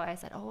found. And so I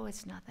said, oh,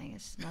 it's nothing,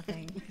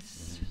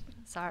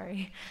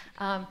 sorry.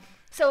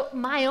 So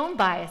my own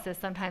biases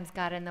sometimes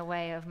got in the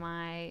way of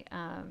my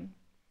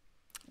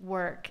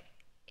work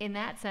in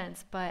that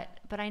sense, but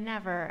I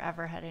never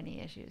ever had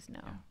any issues, no.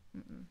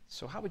 Yeah.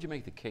 So how would you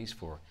make the case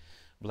for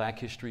Black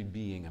history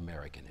being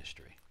American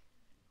history?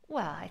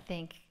 Well, I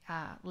think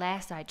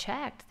last I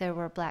checked, there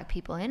were Black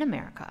people in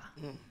America.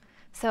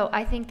 So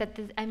I think that,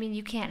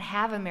 you can't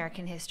have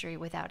American history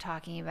without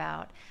talking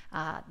about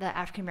the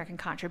African-American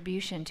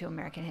contribution to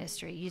American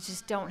history. You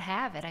just don't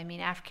have it. I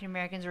mean,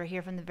 African-Americans were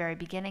here from the very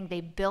beginning.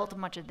 They built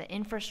much of the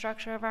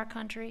infrastructure of our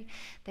country.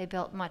 They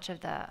built much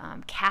of the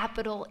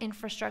capital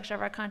infrastructure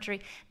of our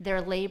country.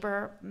 Their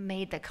labor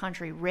made the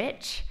country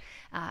rich.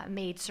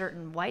 Made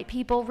certain white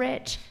people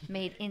rich,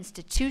 made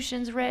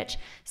institutions rich.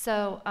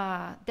 So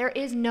there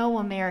is no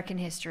American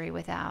history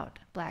without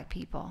Black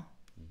people.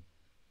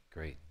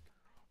 Great.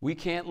 We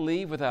can't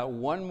leave without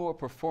one more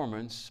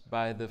performance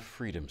by the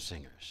Freedom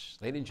Singers.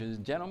 Ladies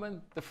and gentlemen,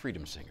 the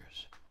Freedom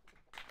Singers.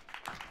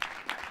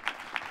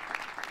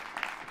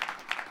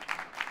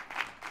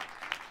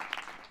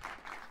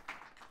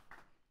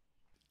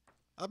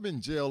 I've been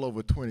jailed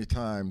over 20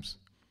 times.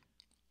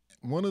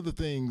 One of the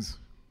things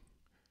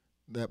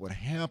that would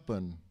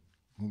happen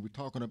when we're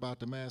talking about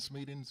the mass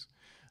meetings,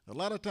 a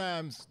lot of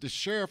times the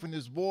sheriff and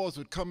his boys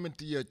would come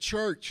into your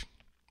church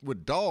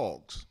with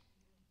dogs.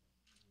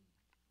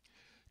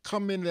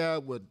 Come in there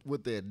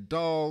with their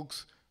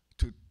dogs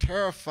to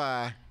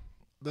terrify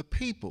the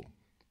people.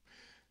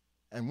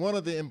 And one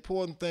of the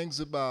important things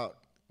about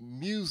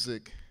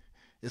music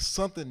is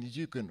something that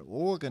you can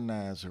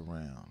organize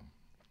around.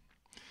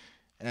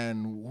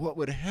 And what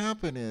would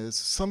happen is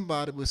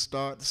somebody would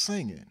start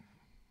singing.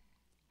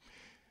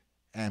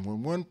 And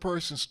when one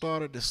person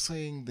started to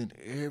sing, then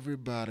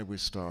everybody would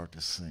start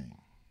to sing.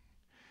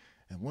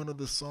 And one of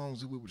the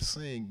songs that we would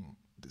sing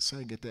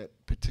at that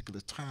particular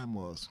time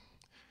was,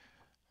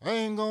 I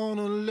ain't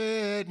gonna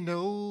let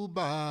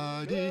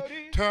nobody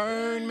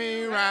turn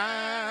me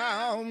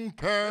round,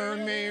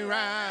 turn me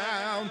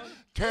round,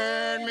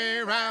 turn me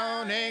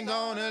round. Ain't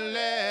gonna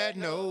let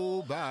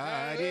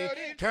nobody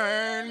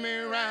turn me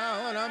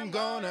round. I'm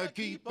gonna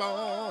keep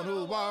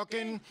on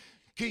walking,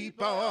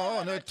 keep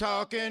on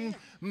talking,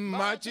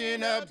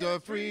 marching up to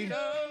freedom.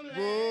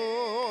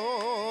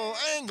 Whoa,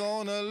 ain't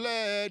gonna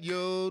let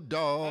your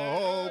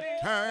dog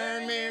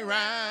turn me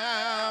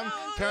round,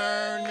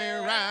 turn me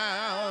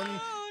round,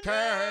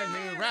 turn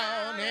me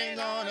round. Ain't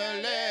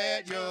gonna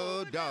let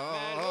your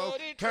dog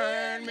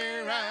turn me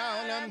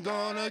round. I'm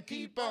gonna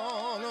keep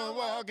on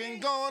walking,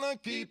 gonna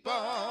keep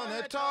on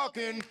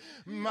talking,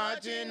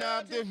 marching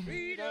up to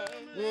freedom.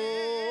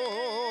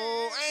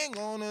 Whoa, ain't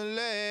gonna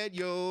let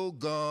your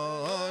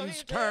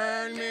guns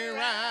turn me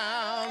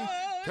round,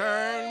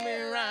 turn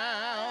me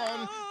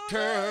round,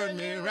 turn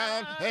me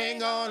round. Ain't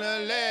gonna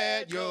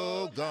let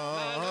your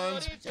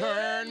guns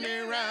turn me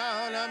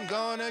round. I'm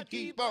gonna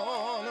keep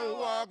on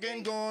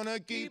walking, gonna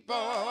keep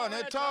on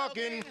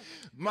talking,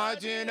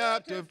 marching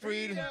up to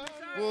freedom.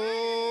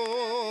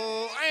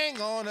 Whoa, ain't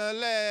gonna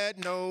let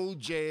no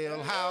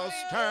jailhouse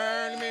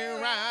turn me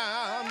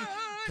round,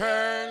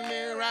 turn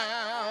me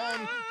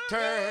round,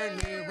 turn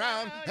me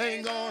round.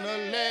 Ain't gonna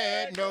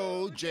let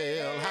no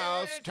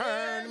jailhouse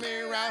turn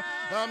me round.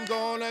 I'm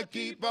gonna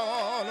keep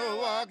on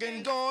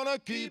walking, gonna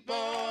keep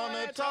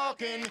on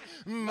talking,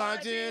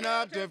 marching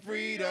up to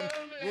freedom.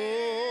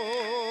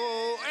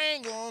 Whoa,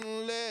 ain't gonna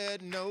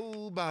let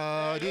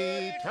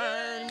nobody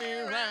turn me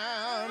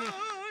round,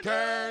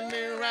 turn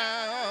me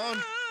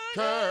round,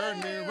 turn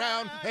me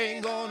round.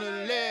 Ain't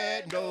gonna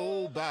let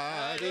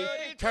nobody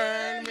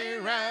turn me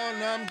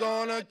round. I'm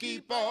gonna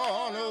keep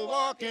on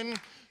walking,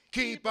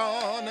 keep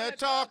on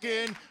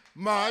talking,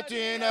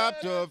 marching up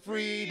to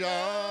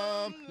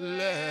freedom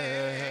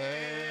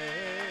land.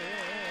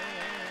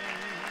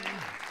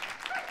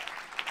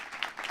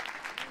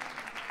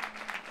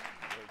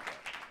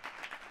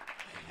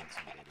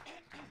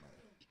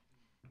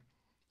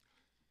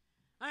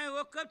 I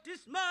woke up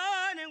this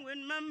morning with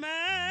my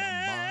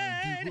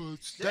mind was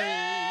straight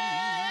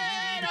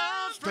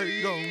on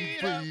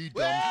freedom.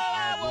 Well,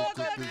 I woke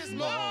up this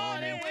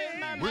morning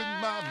with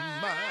my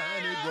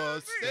mind. It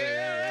was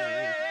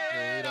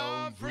straight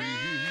on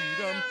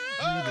freedom.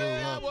 You know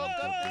I woke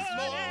up this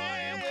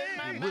morning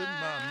with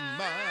my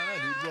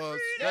mind. It was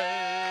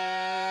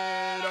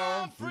straight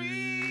on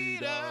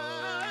freedom.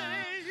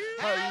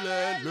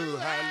 Hallelujah,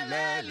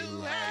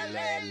 hallelujah,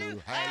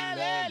 hallelujah,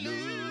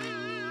 hallelujah.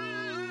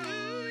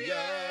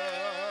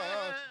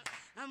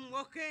 I'm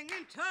walking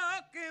and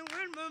talking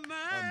with my mind.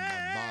 And my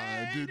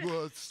mind, it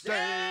was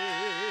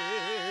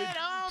stayed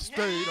on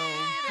freedom.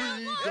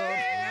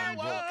 I'm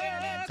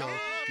walking and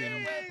talking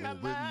with my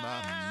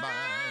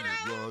mind.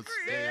 It was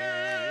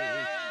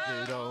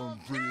stayed on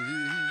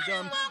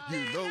freedom. You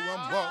know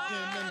I'm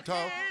walking and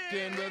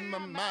talking with my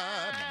mind. My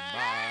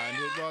mind,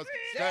 it was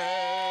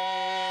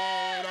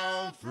stayed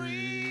on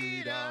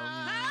freedom.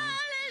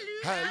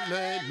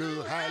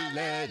 Hallelujah,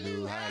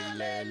 hallelujah,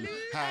 hallelujah,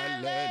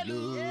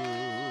 hallelujah.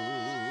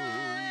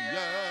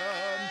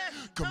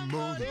 Come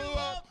on and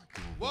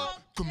walk,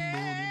 come on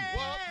and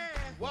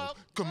walk,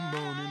 come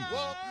on and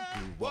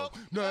walk.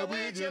 Now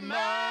with your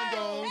mind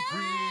on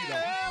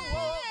freedom,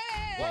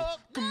 walk,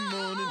 come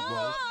on and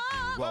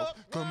walk,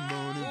 come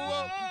on and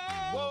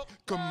walk,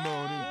 come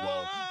on and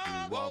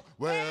walk.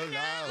 Well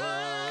now,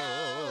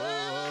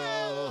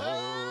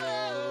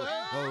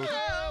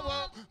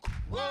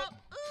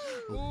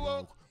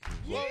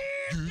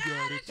 you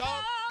gotta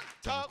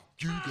talk,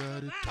 you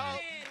gotta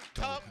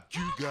talk,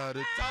 you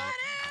gotta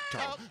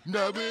talk.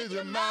 Now with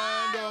your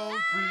mind on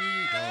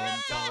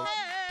freedom,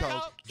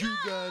 talk, you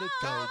gotta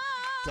talk,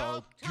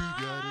 you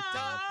gotta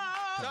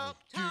talk,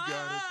 you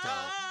gotta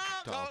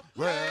talk.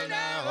 Well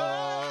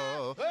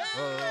now,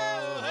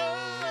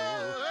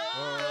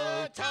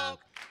 talk.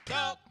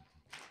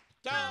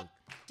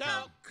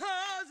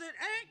 'Cause it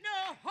ain't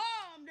no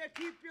harm to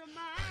keep your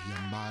mind.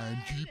 Your mind,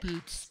 keep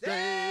it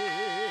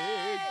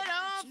stayed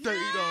on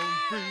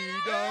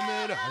freedom.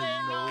 It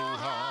ain't no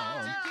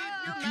harm.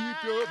 You keep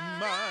your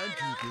mind,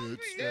 keep it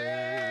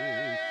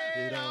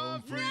stayed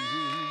on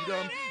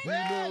freedom. You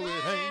know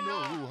it ain't no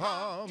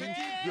harm.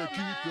 You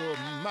keep your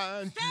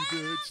mind, keep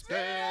it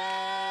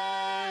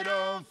stayed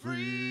on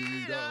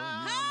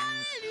freedom.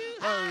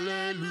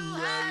 Hallelujah,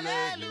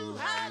 hallelujah,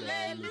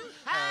 hallelujah,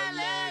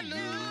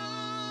 hallelujah.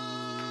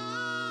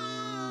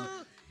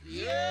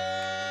 Yeah.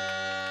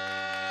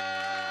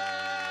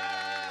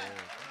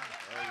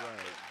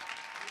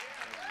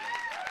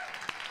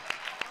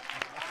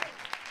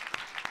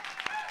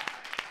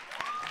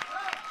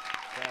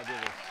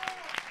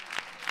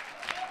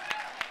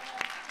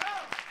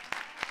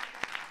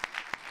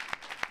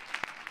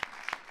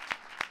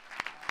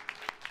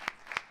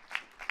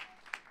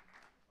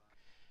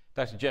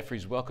 Dr.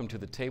 Jeffries, welcome to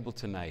the table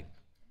tonight.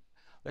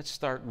 Let's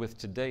start with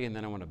today, and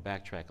then I want to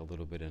backtrack a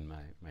little bit in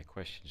my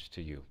questions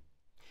to you.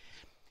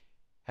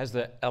 Has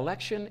the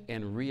election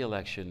and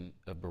re-election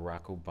of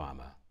Barack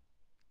Obama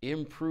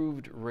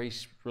improved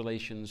race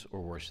relations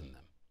or worsened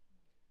them?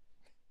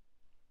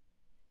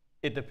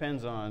 It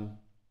depends on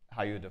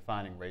how you're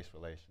defining race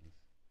relations.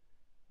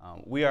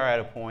 We are at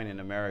a point in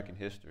American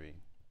history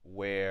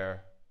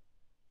where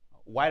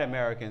white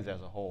Americans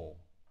as a whole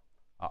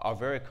are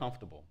very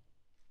comfortable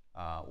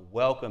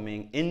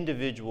welcoming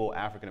individual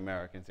African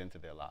Americans into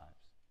their lives,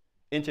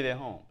 into their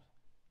homes.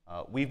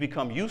 We've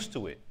become used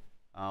to it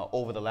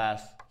over the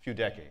last few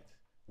decades,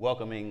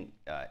 welcoming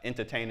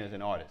entertainers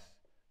and artists,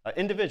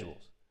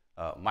 individuals,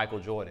 Michael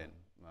Jordan,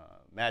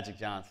 Magic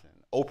Johnson,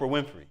 Oprah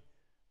Winfrey.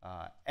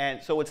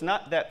 And so it's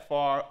not that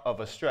far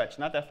of a stretch,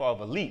 not that far of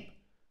a leap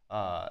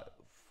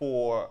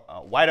for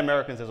white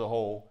Americans as a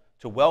whole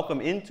to welcome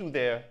into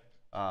their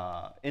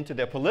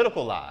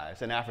political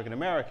lives an African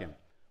American.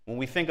 When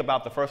we think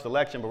about the first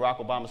election, Barack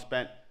Obama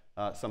spent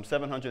some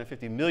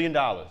 $750 million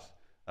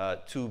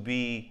to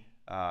be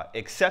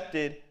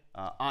accepted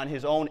on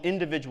his own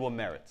individual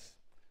merits,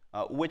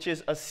 which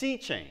is a sea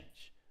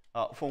change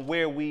from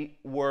where we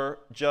were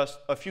just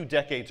a few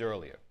decades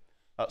earlier.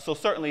 So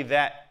certainly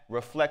that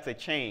reflects a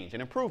change,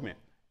 an improvement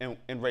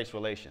in race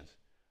relations.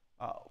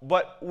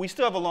 But we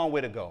still have a long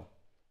way to go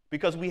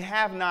because we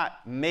have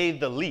not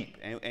made the leap,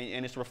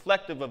 and it's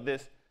reflective of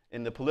this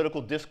in the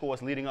political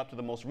discourse leading up to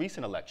the most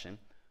recent election,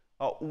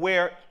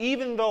 where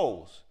even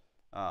those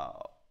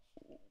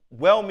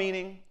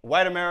well-meaning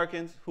white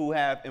Americans who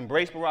have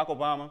embraced Barack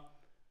Obama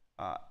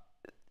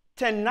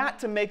tend not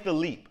to make the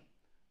leap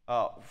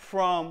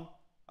from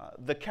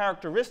the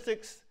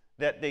characteristics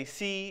that they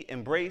see,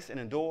 embrace, and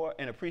adore,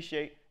 and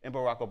appreciate in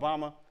Barack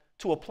Obama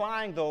to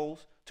applying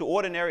those to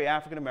ordinary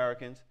African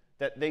Americans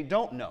that they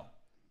don't know.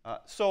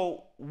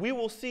 So we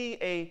will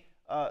see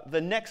the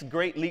next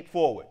great leap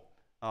forward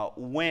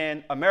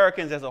when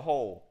Americans as a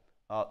whole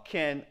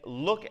can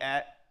look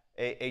at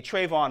a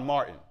Trayvon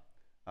Martin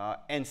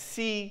and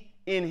see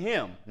in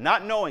him,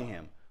 not knowing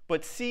him,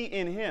 but see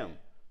in him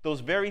those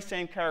very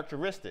same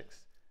characteristics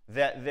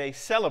that they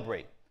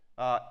celebrate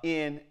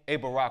in a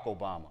Barack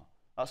Obama.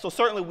 So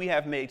certainly we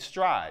have made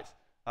strides,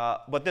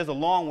 but there's a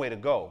long way to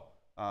go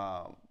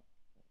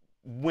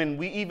when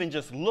we even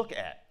just look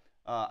at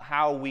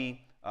how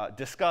we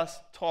discuss,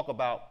 talk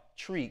about,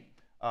 treat,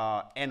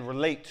 and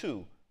relate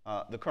to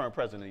the current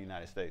president of the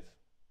United States.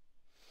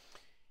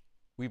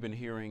 We've been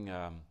hearing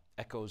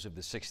echoes of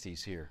the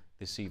 60s here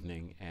this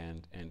evening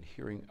and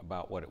hearing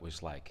about what it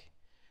was like.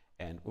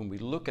 And when we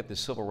look at the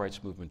civil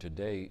rights movement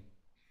today,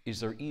 is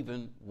there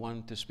even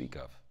one to speak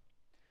of?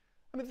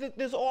 I mean,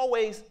 there's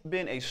always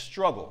been a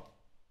struggle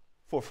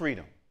for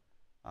freedom,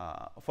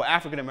 for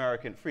African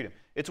American freedom.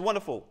 It's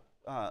wonderful,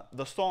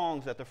 the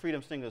songs that the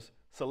Freedom Singers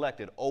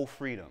selected, Oh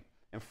Freedom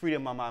and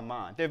Freedom on My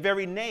Mind, their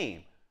very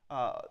name,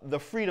 the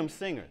Freedom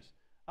Singers.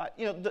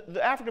 The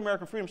African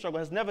American freedom struggle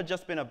has never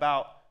just been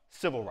about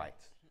civil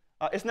rights.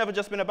 It's never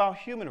just been about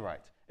human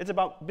rights. It's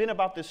been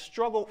about this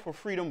struggle for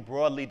freedom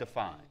broadly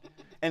defined.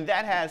 And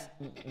that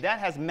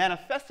has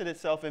manifested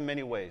itself in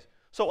many ways.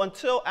 So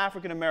until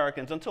African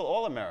Americans, until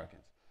all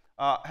Americans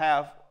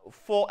have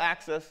full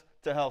access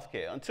to health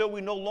care, until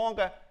we no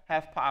longer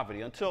have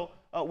poverty, until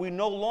we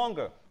no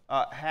longer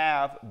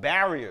have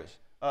barriers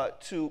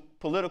to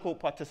political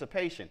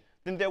participation,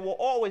 then there will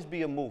always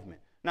be a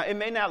movement. Now, it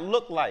may not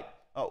look like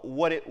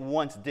what it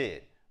once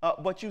did,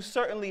 but you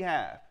certainly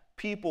have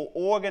people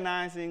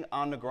organizing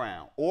on the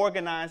ground,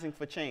 organizing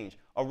for change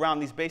around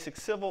these basic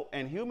civil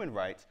and human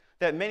rights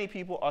that many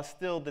people are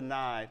still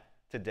denied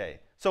today.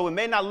 So it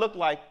may not look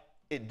like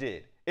it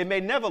did. It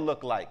may never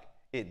look like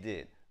it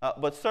did.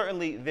 But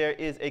certainly there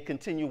is a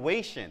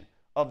continuation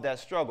of that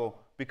struggle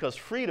because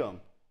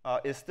freedom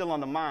is still on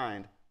the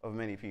mind of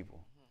many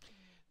people.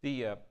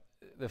 The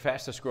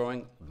fastest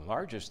growing,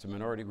 largest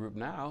minority group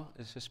now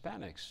is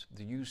Hispanics.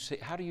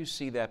 How do you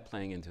see that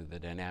playing into the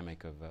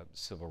dynamic of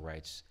civil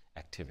rights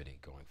activity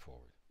going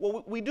forward?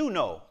 Well, we do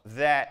know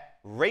that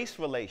race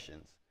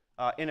relations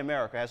in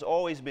America has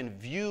always been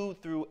viewed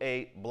through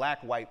a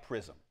black-white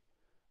prism.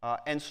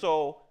 And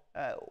so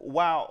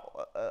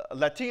while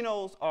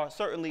Latinos are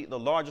certainly the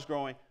largest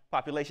growing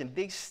population,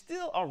 they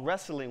still are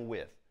wrestling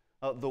with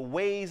the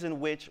ways in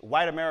which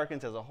white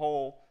Americans as a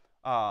whole,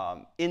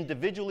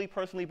 individually,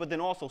 personally, but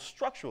then also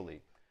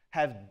structurally,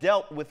 have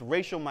dealt with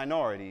racial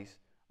minorities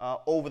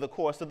over the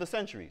course of the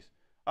centuries.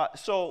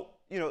 So,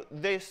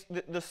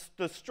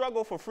 the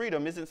struggle for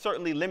freedom isn't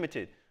certainly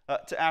limited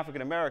to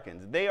African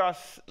Americans. They are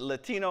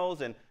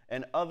Latinos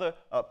and other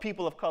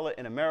people of color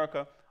in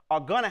America are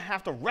going to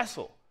have to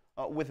wrestle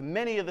with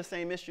many of the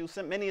same issues,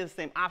 many of the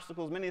same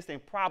obstacles, many of the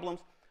same problems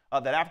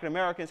that African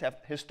Americans have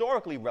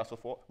historically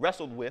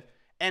wrestled with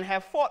and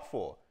have fought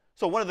for.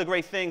 So one of the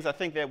great things I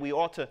think that we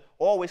ought to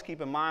always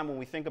keep in mind when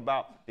we think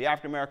about the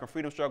African American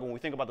freedom struggle, when we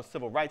think about the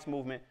civil rights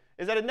movement,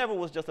 is that it never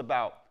was just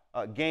about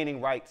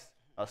gaining rights,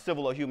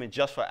 civil or human,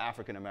 just for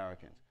African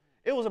Americans.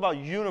 It was about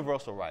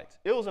universal rights.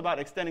 It was about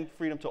extending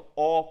freedom to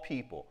all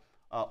people,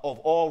 of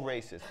all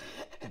races,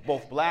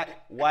 both black,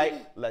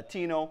 white,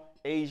 Latino,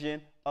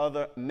 Asian,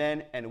 other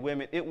men and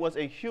women. It was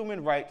a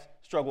human rights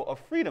struggle, a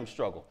freedom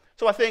struggle.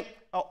 So I think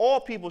all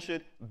people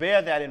should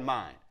bear that in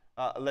mind.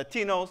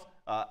 Latinos,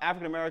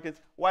 African Americans,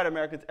 white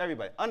Americans,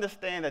 everybody.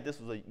 Understand that this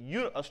was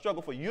a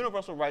struggle for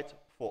universal rights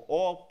for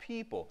all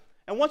people.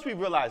 And once we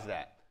realize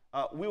that,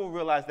 we will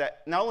realize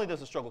that not only does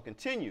the struggle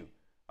continue,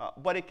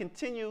 but it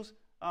continues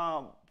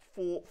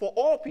for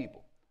all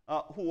people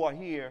who are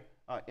here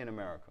in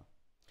America.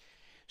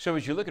 So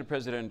as you look at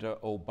President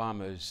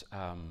Obama's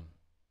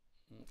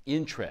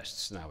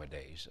interests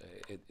nowadays,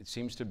 it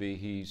seems to be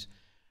he's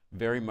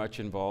very much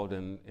involved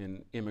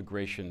in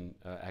immigration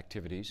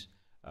activities,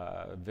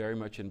 very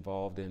much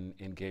involved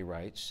in gay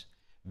rights,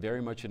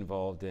 very much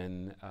involved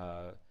in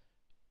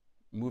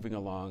moving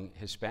along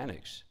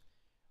Hispanics.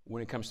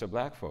 When it comes to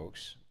black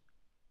folks,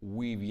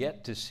 we've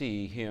yet to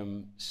see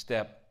him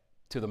step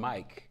to the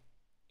mic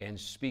and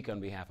speak on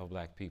behalf of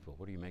black people.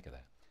 What do you make of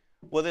that?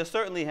 Well, there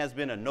certainly has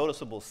been a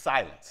noticeable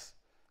silence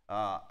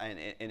and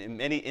in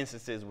many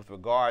instances with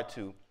regard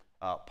to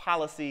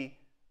policy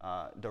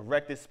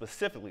directed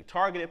specifically,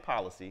 targeted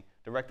policy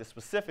directed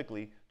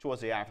specifically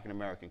towards the African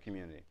American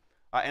community.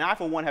 And I,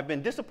 for one, have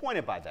been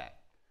disappointed by that.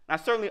 And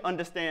I certainly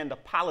understand the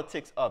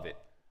politics of it,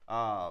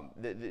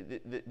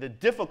 the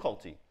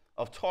difficulty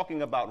of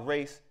talking about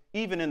race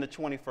even in the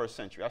 21st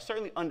century. I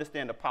certainly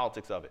understand the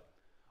politics of it.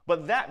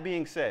 But that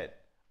being said,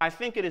 I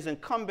think it is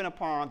incumbent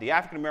upon the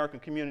African American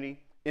community,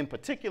 in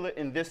particular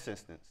in this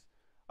instance,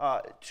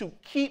 to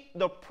keep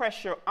the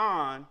pressure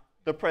on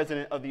the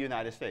President of the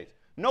United States.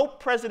 No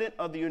President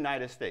of the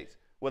United States,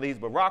 whether he's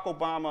Barack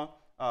Obama,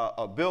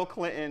 or Bill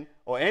Clinton,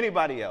 or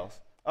anybody else,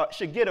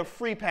 should get a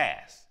free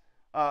pass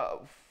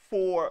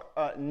for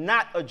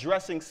not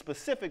addressing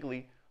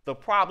specifically the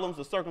problems,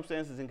 the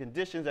circumstances, and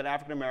conditions that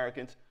African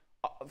Americans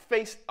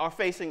are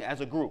facing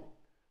as a group.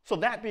 So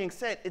that being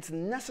said, it's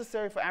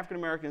necessary for African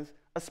Americans,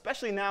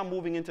 especially now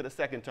moving into the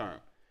second term.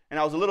 And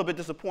I was a little bit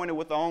disappointed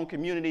with our own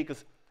community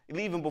because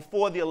even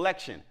before the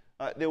election,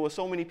 there were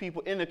so many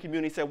people in the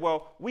community said,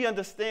 well, we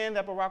understand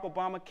that Barack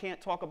Obama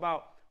can't talk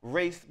about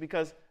race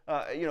because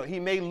he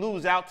may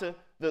lose out in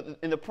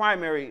the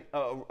primary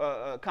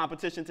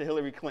competition to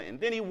Hillary Clinton.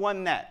 Then he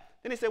won that.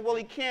 Then he said, well,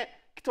 he can't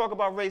talk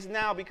about race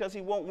now because he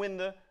won't win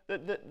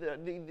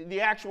the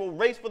actual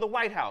race for the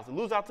White House and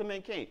lose out to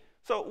McCain.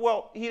 So,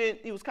 well,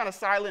 he was kind of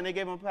silent. They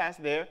gave him a pass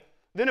there.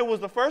 Then it was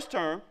the first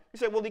term. He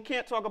said, well, he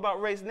can't talk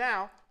about race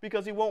now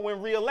because he won't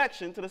win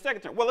re-election to the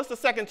second term. Well, it's the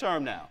second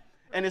term now.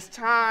 And it's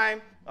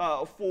time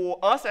for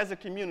us as a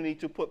community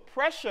to put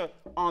pressure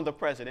on the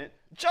president,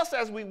 just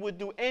as we would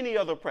do any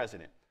other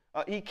president.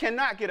 He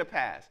cannot get a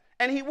pass.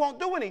 And he won't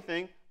do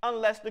anything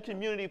unless the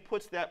community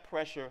puts that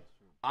pressure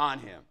on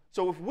him.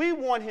 So if we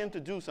want him to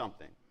do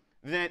something,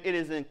 then it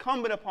is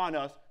incumbent upon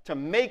us to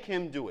make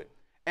him do it.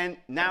 And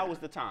now is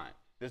the time.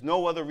 There's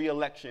no other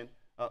re-election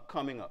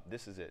coming up.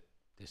 This is it.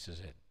 This is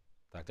it.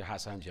 Dr.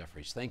 Hasan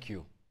Jeffries, thank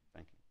you.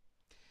 Thank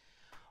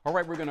you. All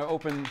right, we're going to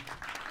open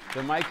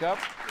the mic up.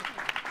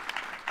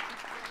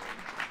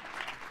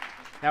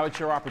 Now it's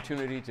your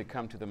opportunity to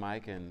come to the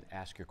mic and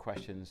ask your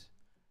questions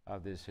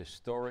of this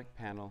historic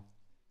panel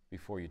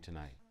before you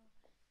tonight.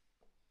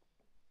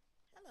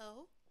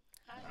 Hello.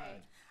 Hi.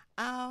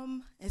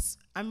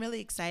 I'm really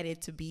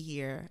excited to be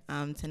here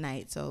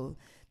tonight. So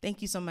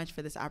thank you so much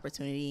for this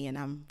opportunity, and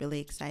I'm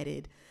really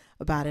excited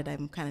about it.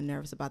 I'm kind of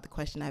nervous about the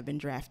question I've been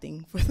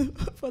drafting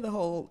for the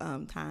whole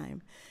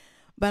time.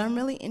 But I'm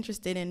really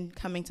interested in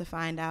coming to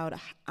find out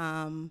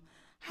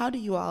how do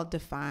you all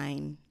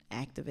define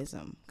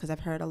activism? Because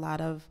I've heard a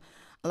lot of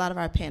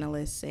our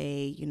panelists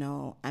say,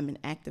 I'm an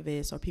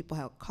activist, or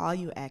people call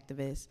you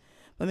activists.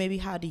 But maybe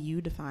how do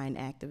you define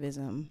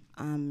activism?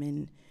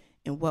 And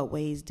in what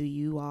ways do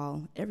you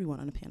all, everyone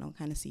on the panel,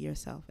 kind of see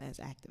yourself as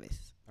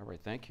activists? All right,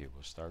 thank you.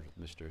 We'll start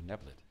with Mr.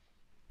 Neblett.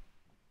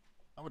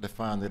 I would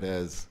define it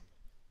as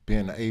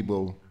being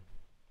able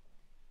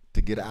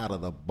to get out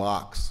of the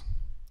box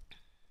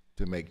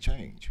to make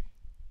change.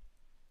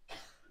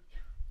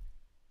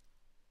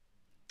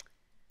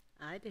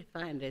 I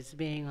define it as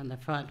being on the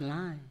front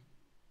line,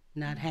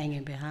 not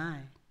hanging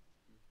behind.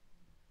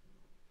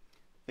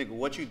 Think of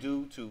what you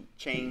do to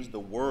change the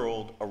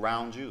world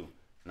around you,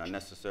 not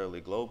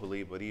necessarily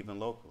globally, but even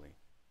locally.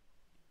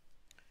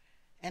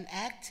 And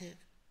active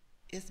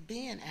is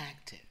being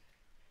active.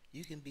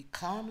 You can be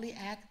calmly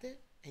active,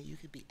 and you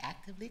can be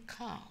actively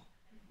calm.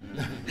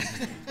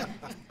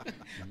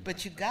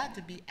 But you got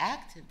to be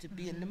active to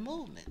be in the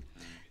movement,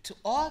 to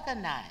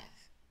organize.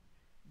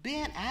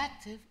 Being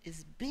active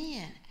is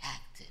being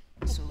active.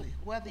 So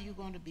whether you're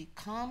going to be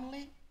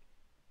calmly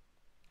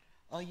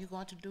or you're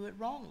going to do it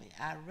wrongly,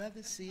 I'd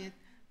rather see it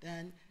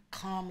than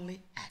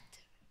calmly active.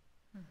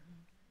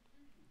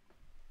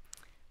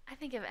 I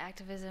think of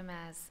activism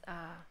as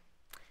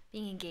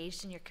being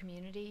engaged in your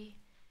community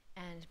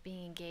and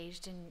being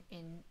engaged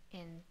in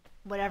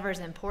whatever is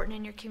important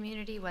in your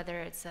community, whether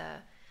it's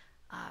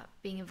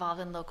being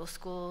involved in local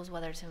schools,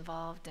 whether it's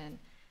involved in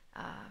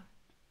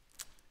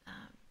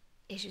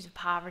issues of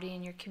poverty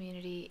in your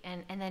community,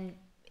 and then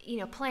you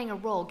know, playing a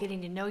role,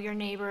 getting to know your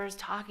neighbors,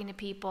 talking to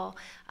people,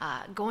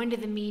 going to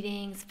the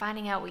meetings,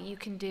 finding out what you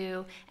can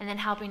do, and then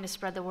helping to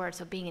spread the word,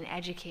 so being an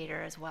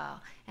educator as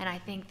well. And I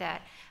think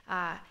that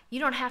you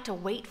don't have to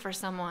wait for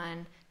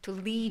someone to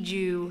lead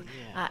you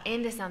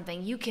into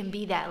something. You can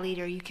be that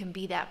leader, you can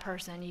be that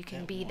person, you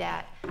can be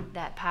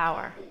that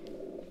power.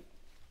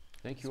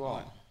 Thank you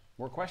all.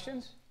 More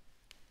questions?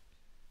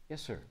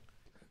 Yes, sir.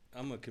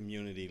 I'm a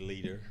community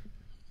leader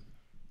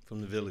from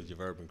the village of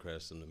Urban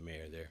Crest. I'm the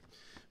mayor there.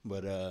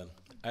 But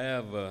I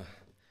have a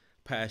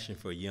passion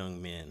for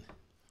young men,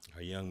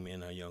 or young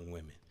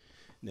women.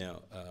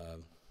 Now,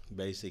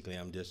 basically,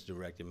 I'm just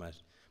directing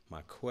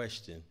my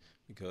question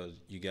because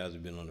you guys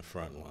have been on the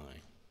front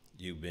line.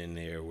 You've been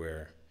there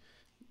where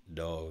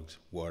dogs,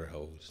 water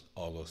hose,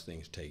 all those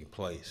things taking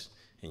place,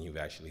 and you've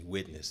actually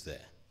witnessed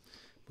that.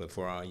 But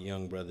for our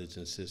young brothers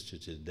and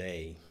sisters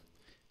today,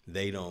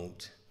 they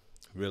don't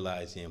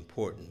realize the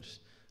importance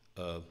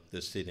of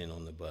the sitting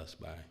on the bus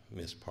by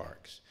Ms.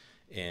 Parks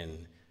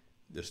and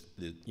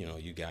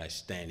you guys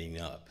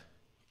standing up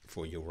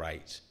for your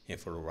rights and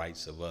for the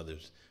rights of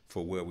others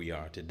for where we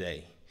are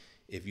today.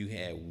 If you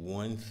had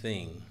one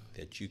thing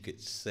that you could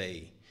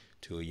say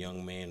to a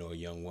young man or a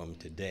young woman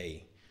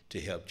today to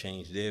help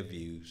change their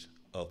views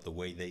of the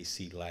way they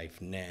see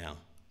life now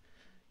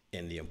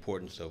and the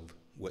importance of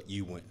what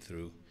you went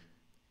through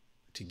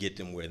to get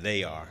them where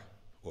they are,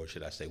 or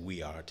should I say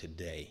we are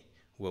today,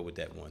 what would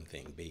that one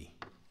thing be?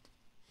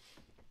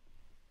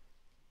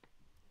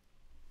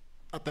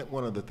 I think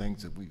one of the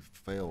things that we've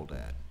failed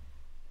at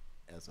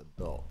as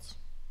adults,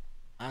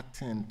 I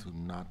tend to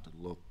not to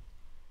look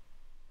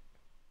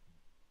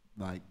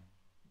like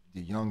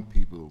the young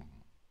people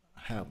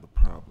have the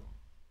problem.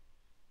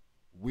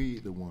 We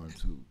the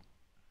ones who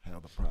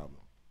have the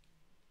problem.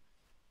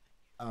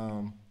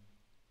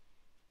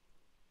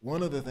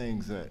 One of the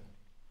things that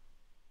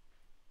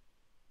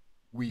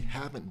we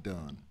haven't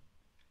done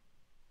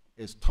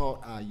is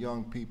taught our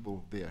young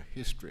people their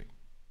history.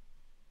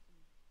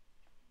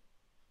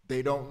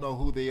 They don't know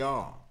who they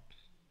are.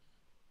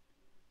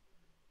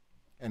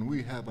 And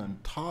we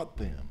haven't taught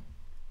them,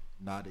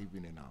 not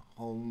even in our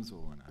homes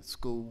or in our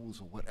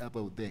schools or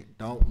whatever, they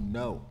don't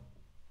know.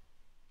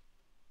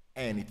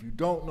 And if you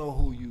don't know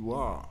who you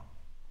are,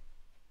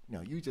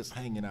 you're just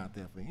hanging out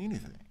there for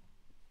anything.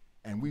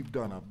 And we've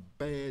done a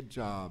bad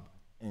job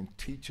in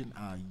teaching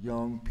our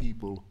young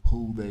people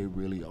who they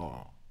really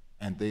are.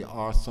 And they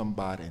are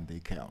somebody and they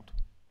count.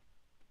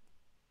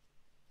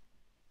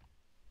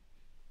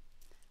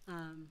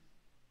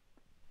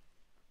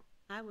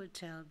 I would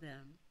tell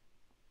them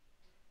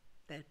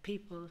that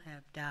people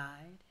have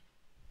died,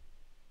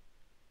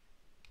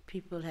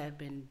 people have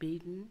been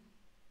beaten,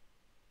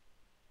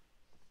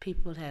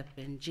 people have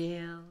been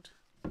jailed,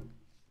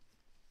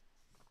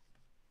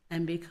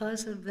 and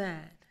because of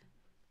that,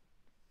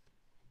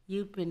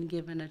 you've been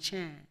given a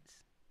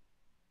chance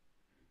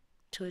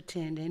to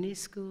attend any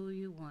school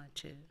you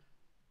want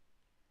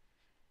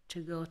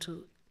to go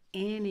to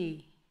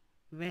any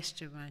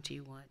restaurant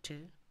you want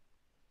to,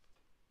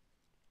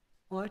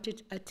 or to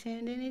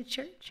attend any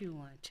church you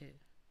want to.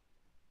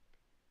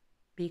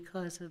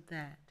 Because of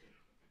that,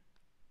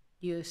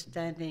 you're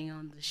standing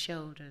on the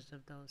shoulders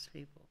of those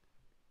people.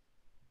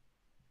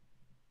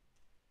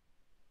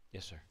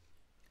 Yes, sir.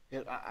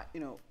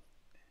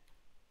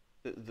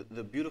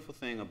 The beautiful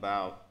thing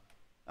about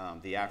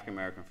the African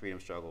American freedom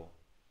struggle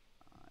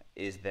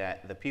is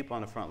that the people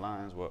on the front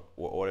lines were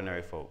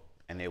ordinary folk,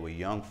 and they were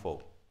young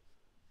folk.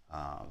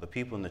 The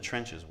people in the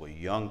trenches were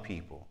young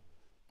people,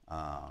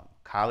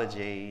 college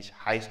age,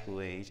 high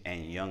school age,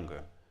 and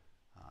younger.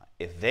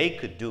 If they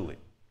could do it,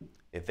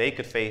 if they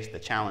could face the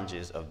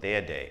challenges of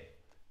their day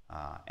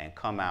and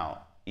come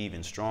out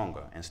even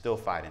stronger and still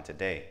fighting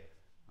today,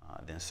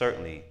 then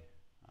certainly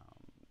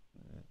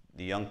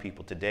the young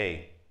people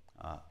today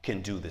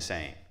can do the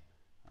same.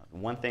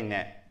 One thing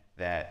that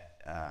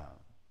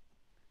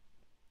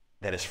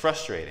is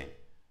frustrating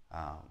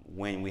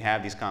when we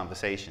have these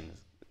conversations,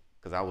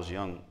 because I was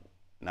young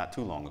not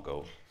too long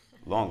ago,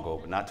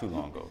 but not too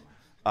long ago,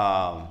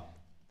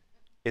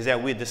 is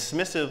that we're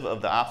dismissive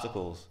of the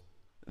obstacles,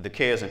 the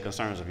cares and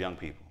concerns of young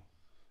people,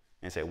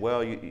 and say, well,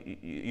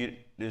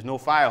 there's no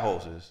fire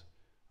hoses,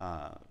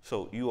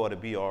 so you ought to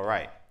be all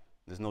right.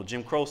 There's no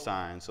Jim Crow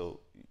sign, so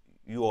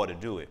you ought to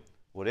do it.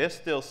 Well, there's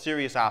still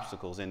serious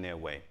obstacles in their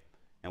way,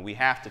 and we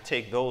have to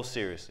take those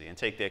seriously and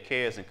take their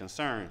cares and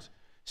concerns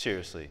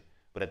seriously,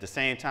 but at the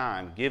same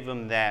time, give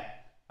them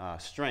that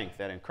strength,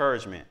 that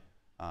encouragement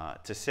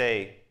to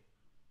say,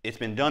 it's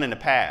been done in the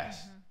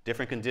past,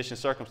 different conditions,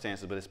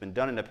 circumstances, but it's been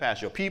done in the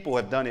past. Your people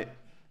have done it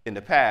in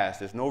the past.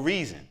 There's no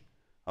reason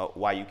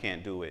why you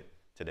can't do it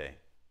today.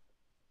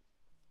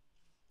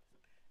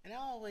 And I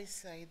always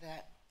say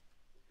that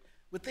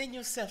within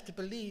yourself, to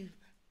believe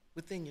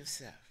within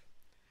yourself.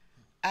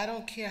 I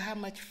don't care how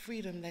much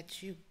freedom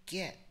that you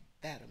get,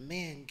 that a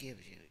man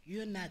gives you.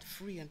 You're not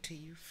free until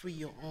you free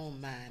your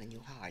own mind and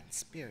your heart and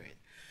spirit.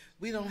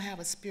 We don't have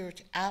a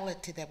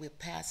spirituality that we're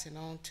passing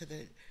on to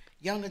the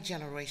younger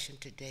generation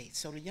today.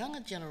 So the younger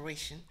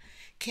generation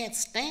can't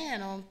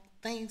stand on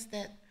things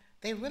that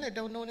they really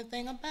don't know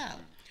anything about.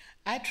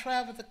 I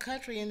travel the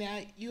country,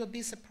 and you'll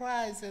be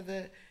surprised at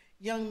the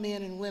young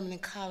men and women in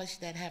college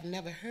that have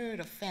never heard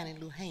of Fannie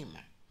Lou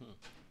Hamer.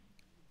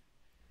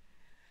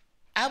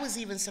 I was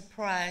even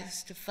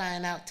surprised to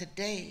find out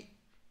today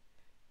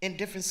in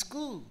different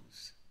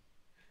schools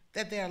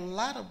that there are a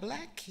lot of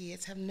black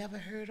kids have never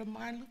heard of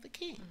Martin Luther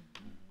King.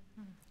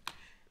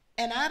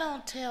 And I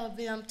don't tell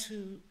them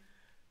to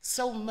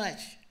so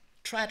much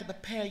try to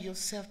prepare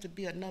yourself to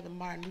be another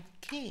Martin Luther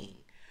King.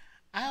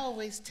 I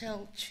always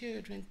tell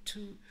children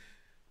to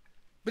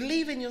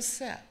believe in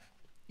yourself.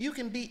 You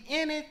can be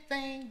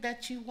anything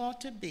that you want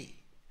to be.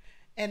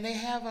 And they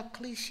have a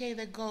cliche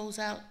that goes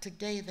out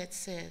today that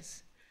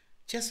says,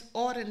 just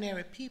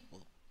ordinary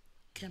people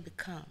can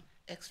become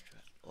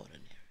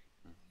extraordinary.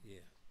 Yeah.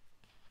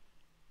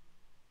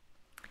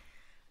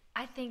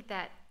 I think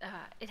that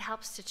it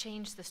helps to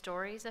change the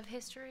stories of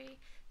history.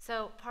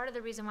 So part of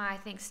the reason why I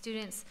think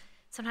students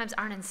sometimes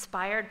aren't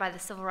inspired by the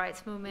civil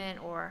rights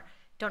movement or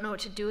don't know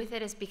what to do with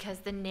it is because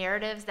the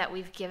narratives that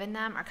we've given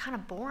them are kind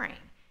of boring.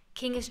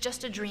 King is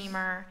just a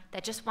dreamer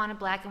that just wanted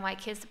black and white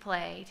kids to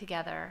play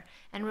together,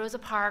 and Rosa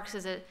Parks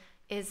is an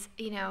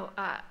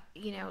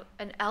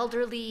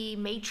elderly,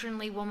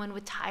 matronly woman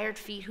with tired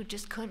feet who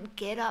just couldn't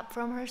get up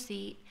from her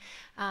seat,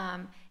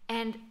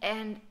 and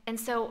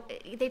so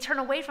they turn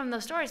away from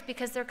those stories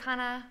because they're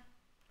kind of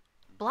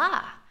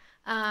blah,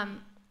 and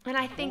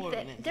I think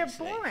that they're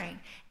boring,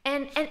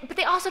 but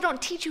they also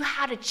don't teach you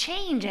how to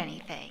change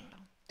anything.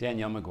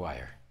 Danielle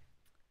McGuire,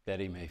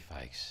 Bettie Mae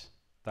Fikes,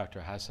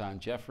 Dr. Hasan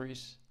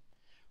Jeffries,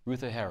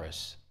 Rutha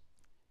Harris,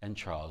 and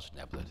Charles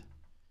Neblett.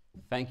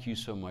 Thank you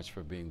so much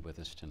for being with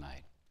us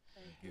tonight.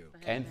 Thank you.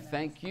 And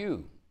thank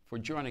you for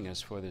joining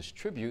us for this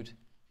tribute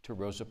to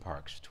Rosa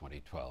Parks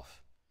 2012.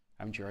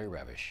 I'm Jerry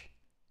Revish.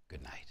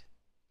 Good night.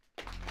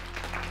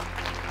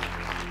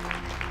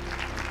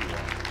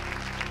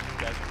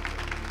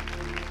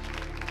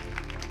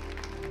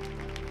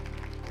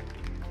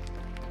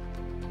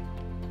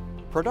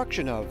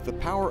 Production of The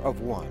Power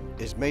of One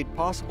is made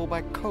possible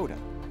by COTA,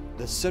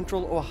 the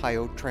Central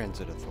Ohio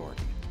Transit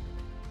Authority.